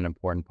 Sales is an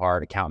important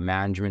part. Account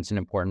management's an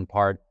important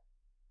part.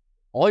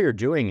 All you're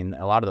doing in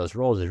a lot of those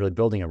roles is really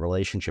building a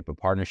relationship, a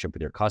partnership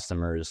with your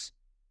customers.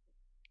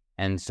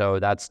 And so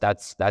that's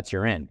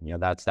your in.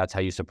 That's how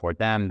you support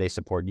them. They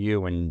support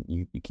you, and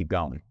you keep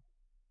going.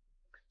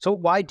 So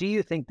why do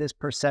you think this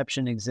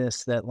perception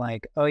exists that,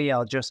 like, oh yeah,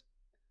 I'll just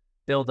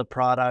build a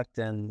product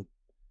and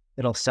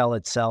it'll sell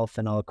itself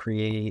and I'll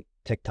create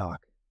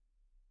TikTok?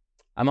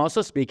 I'm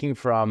also speaking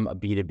from a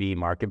B2B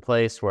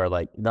marketplace where,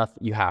 like,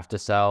 you have to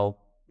sell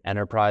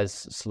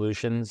enterprise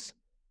solutions.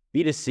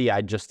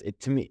 B2C,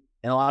 to me,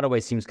 in a lot of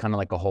ways, seems kind of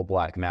like a whole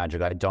black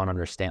magic. I don't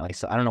understand. Like,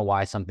 so I don't know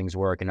why some things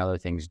work and other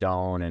things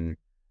don't. And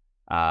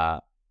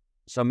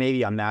so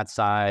maybe on that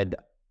side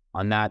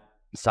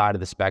of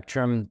the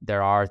spectrum,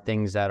 there are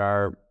things that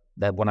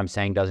what I'm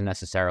saying doesn't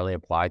necessarily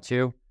apply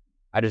to.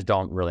 I just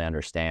don't really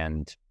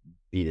understand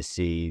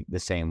B2C the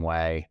same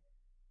way,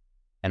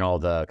 and all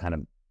the kind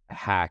of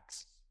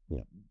hacks,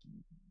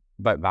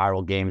 but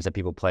viral games that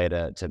people play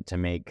to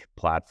make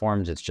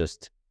platforms.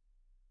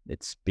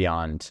 It's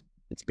beyond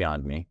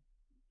me.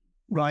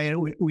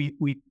 Ryan,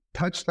 we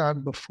touched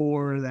on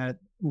before that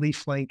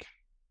Leaflink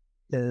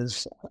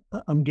is,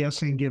 I'm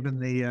guessing, given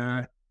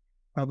the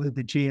probably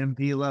the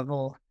GMV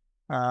level,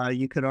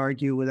 you could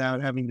argue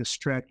without having to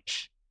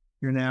stretch,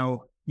 you're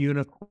now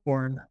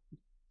unicorn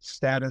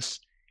status.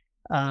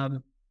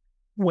 How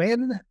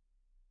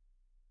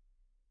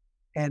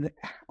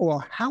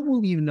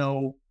will you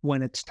know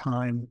when it's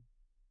time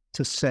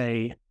to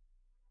say,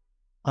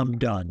 I'm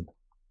done?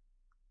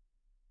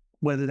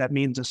 Whether that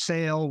means a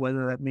sale,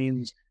 whether that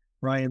means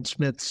Ryan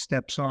Smith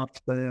steps off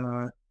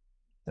the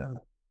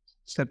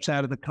steps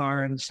out of the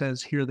car and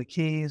says, "Here are the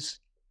keys"?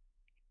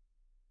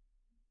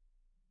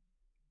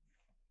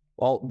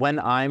 Well, when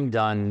I'm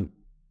done,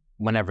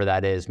 whenever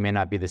that is, may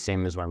not be the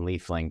same as when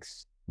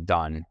Leaflink's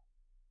done.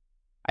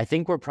 I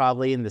think we're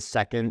probably in the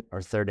second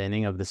or third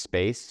inning of the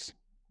space,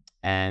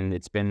 and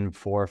it's been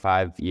 4 or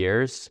 5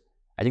 years.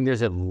 I think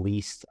there's at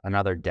least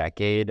another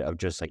decade of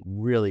just like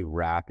really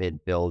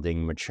rapid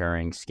building,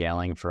 maturing,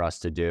 scaling for us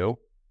to do.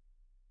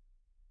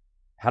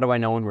 How do I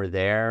know when we're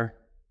there?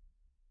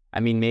 I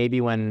mean, maybe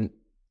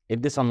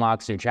if this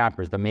unlocks new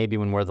chapters, but maybe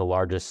when we're the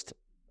largest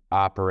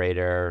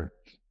operator,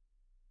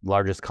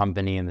 largest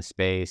company in the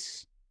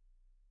space,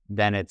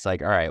 then it's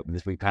like, all right,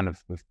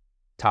 we've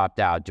topped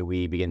out. Do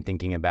we begin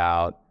thinking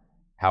about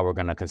how we're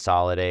going to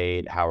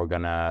consolidate,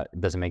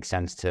 does it make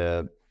sense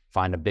to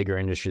find a bigger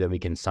industry that we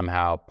can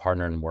somehow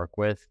partner and work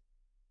with?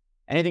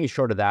 Anything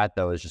short of that,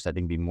 though, is just, I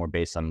think, be more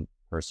based on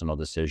personal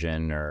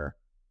decision or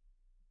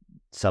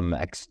some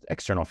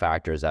external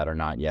factors that are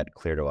not yet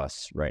clear to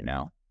us right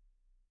now.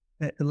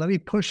 And let me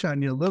push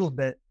on you a little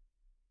bit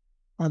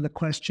on the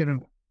question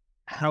of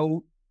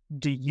how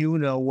do you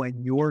know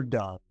when you're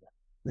done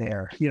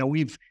there?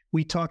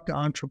 We talk to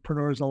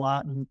entrepreneurs a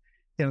lot, and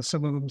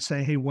some of them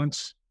say, "Hey,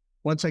 once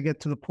I get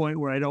to the point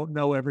where I don't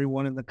know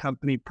everyone in the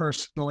company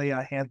personally,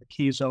 I hand the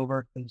keys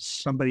over and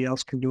somebody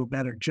else can do a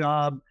better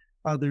job."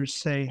 Others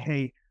say,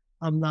 "Hey,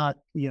 I'm not,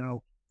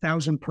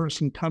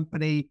 1,000-person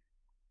company.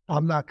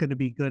 I'm not going to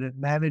be good at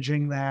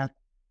managing that."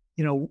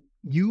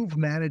 You've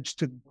managed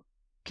to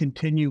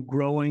continue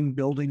growing,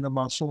 building the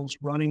muscles,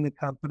 running the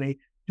company,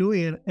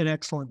 doing an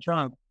excellent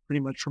job, pretty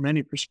much from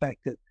any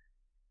perspective.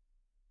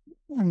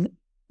 When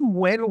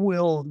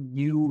will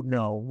you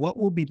know? What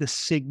will be the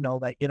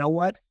signal that,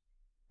 what?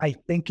 I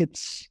think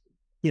it's,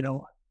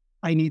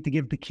 I need to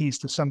give the keys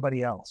to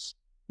somebody else.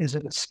 Is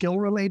it a skill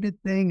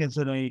related thing? Is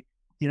it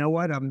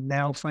I'm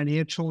now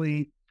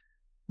financially,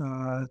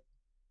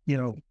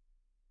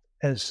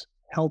 as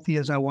healthy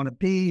as I want to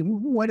be?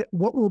 What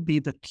will be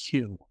the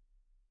cue?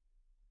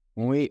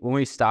 When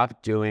we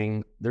stop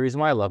doing, the reason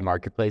why I love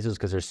marketplaces is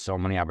because there's so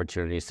many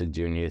opportunities to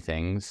do new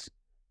things.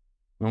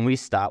 When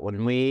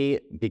we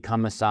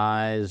become a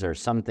size or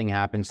something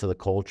happens to the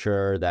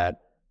culture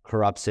that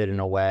corrupts it in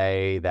a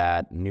way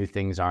that new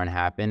things aren't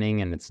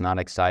happening and it's not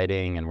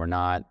exciting and we're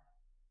not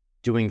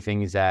doing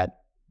things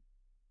that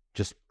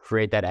just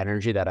create that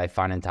energy that I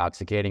find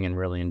intoxicating and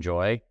really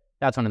enjoy,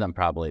 that's when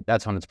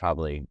it's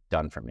probably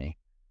done for me.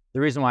 The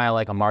reason why I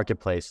like a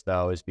marketplace,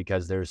 though, is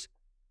because there's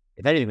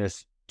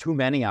too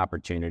many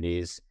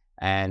opportunities,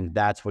 and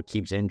that's what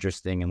keeps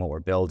interesting in what we're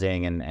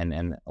building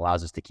and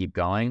allows us to keep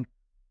going.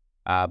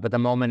 But the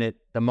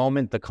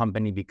moment the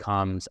company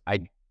becomes, I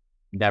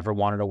never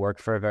wanted to work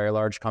for a very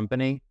large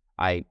company.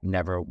 I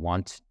never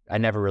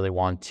really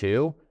want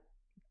to.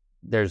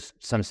 There's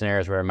some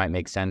scenarios where it might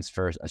make sense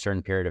for a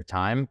certain period of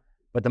time.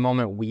 But the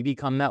moment we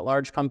become that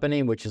large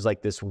company, which is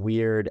like this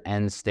weird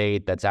end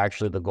state that's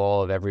actually the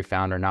goal of every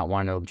founder not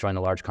wanting to join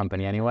a large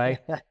company anyway,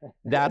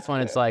 that's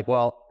when it's like,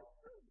 well,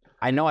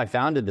 I know I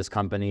founded this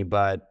company,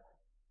 but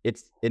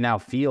it now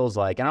feels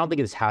like, and I don't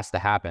think this has to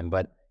happen,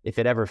 but if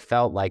it ever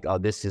felt like, oh,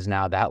 this is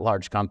now that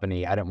large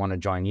company, I didn't want to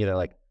join either.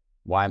 Like,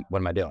 what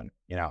am I doing?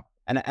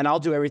 And I'll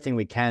do everything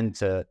we can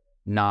to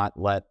not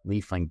let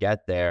Leaflink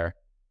get there.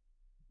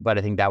 But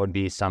I think that would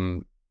be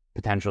some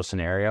potential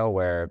scenario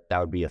where that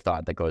would be a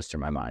thought that goes through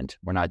my mind.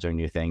 We're not doing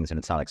new things and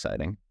it's not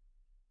exciting.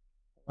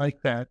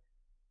 Like that.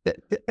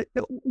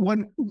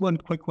 One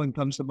quick one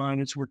comes to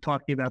mind as we're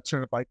talking about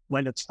sort of like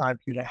when it's time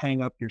for you to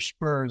hang up your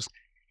spurs.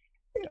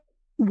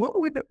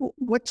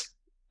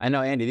 I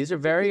know, Andy, these are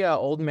very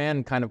old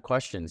man kind of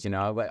questions,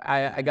 but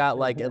I got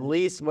like at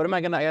least,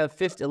 I got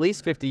at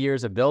least 50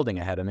 years of building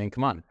ahead of me.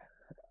 Come on.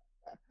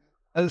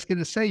 I was going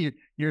to say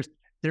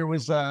there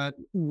was I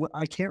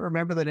can't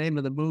remember the name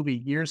of the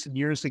movie years and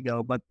years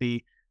ago, but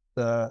the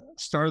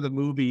star of the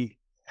movie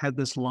had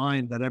this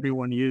line that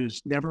everyone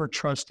used: "Never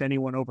trust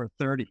anyone over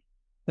 30."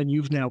 And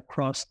you've now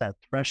crossed that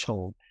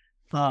threshold.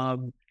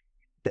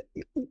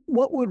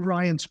 What would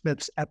Ryan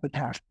Smith's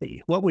epitaph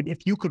be?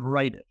 If you could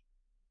write it,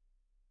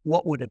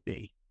 what would it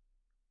be?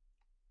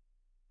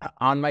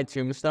 On my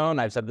tombstone,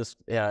 I've said this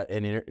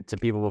to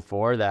people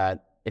before,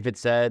 that if it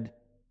said,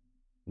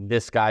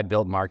 "This guy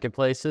built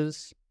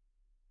marketplaces,"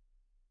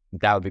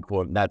 that would be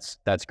cool. That's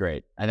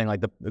great. I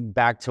think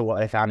back to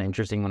what I found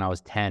interesting when I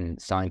was 10,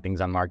 selling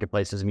things on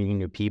marketplaces, meeting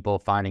new people,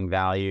 finding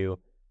value,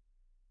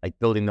 like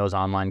building those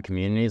online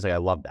communities. Like, I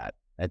love that.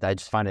 I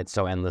just find it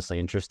so endlessly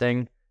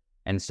interesting.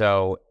 And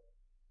so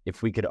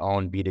if we could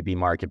own B2B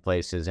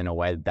marketplaces in a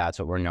way that's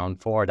what we're known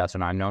for, that's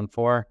what I'm known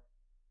for,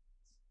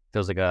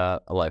 feels like a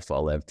life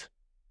well lived.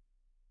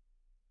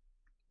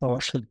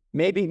 Awesome.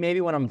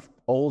 Maybe when I'm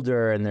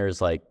older and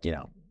there's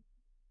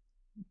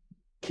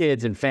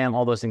kids and fam,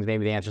 all those things,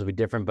 maybe the answers will be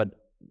different. But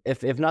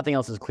if nothing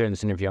else is clear in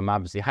this interview, I'm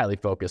obviously highly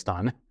focused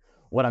on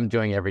what I'm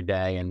doing every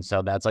day. And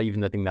so that's even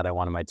the thing that I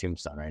want on my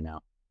tombstone right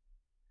now.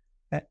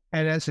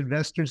 And as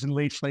investors in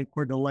Leaflink,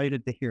 we're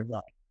delighted to hear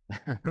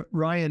that.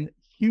 Ryan,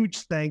 huge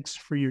thanks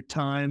for your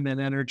time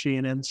and energy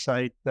and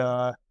insight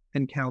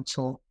and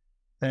counsel.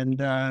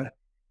 and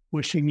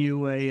wishing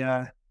you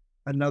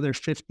another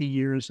 50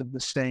 years of the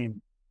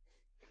same.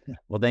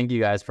 Well, thank you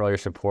guys for all your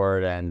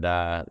support, and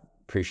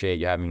appreciate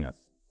you having us.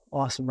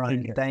 Awesome,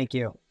 Ryan. Thank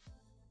you.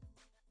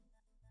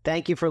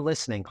 Thank you for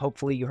listening.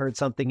 Hopefully you heard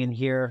something in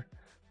here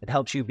that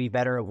helps you be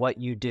better at what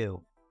you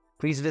do.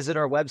 Please visit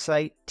our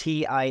website,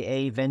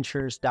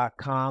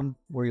 tiaventures.com,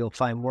 where you'll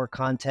find more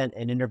content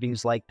and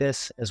interviews like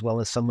this, as well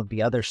as some of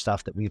the other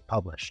stuff that we've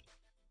published.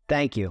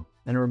 Thank you.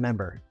 And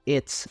remember,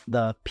 it's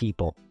the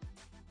people.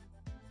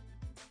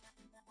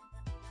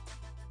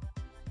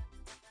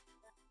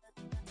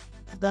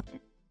 The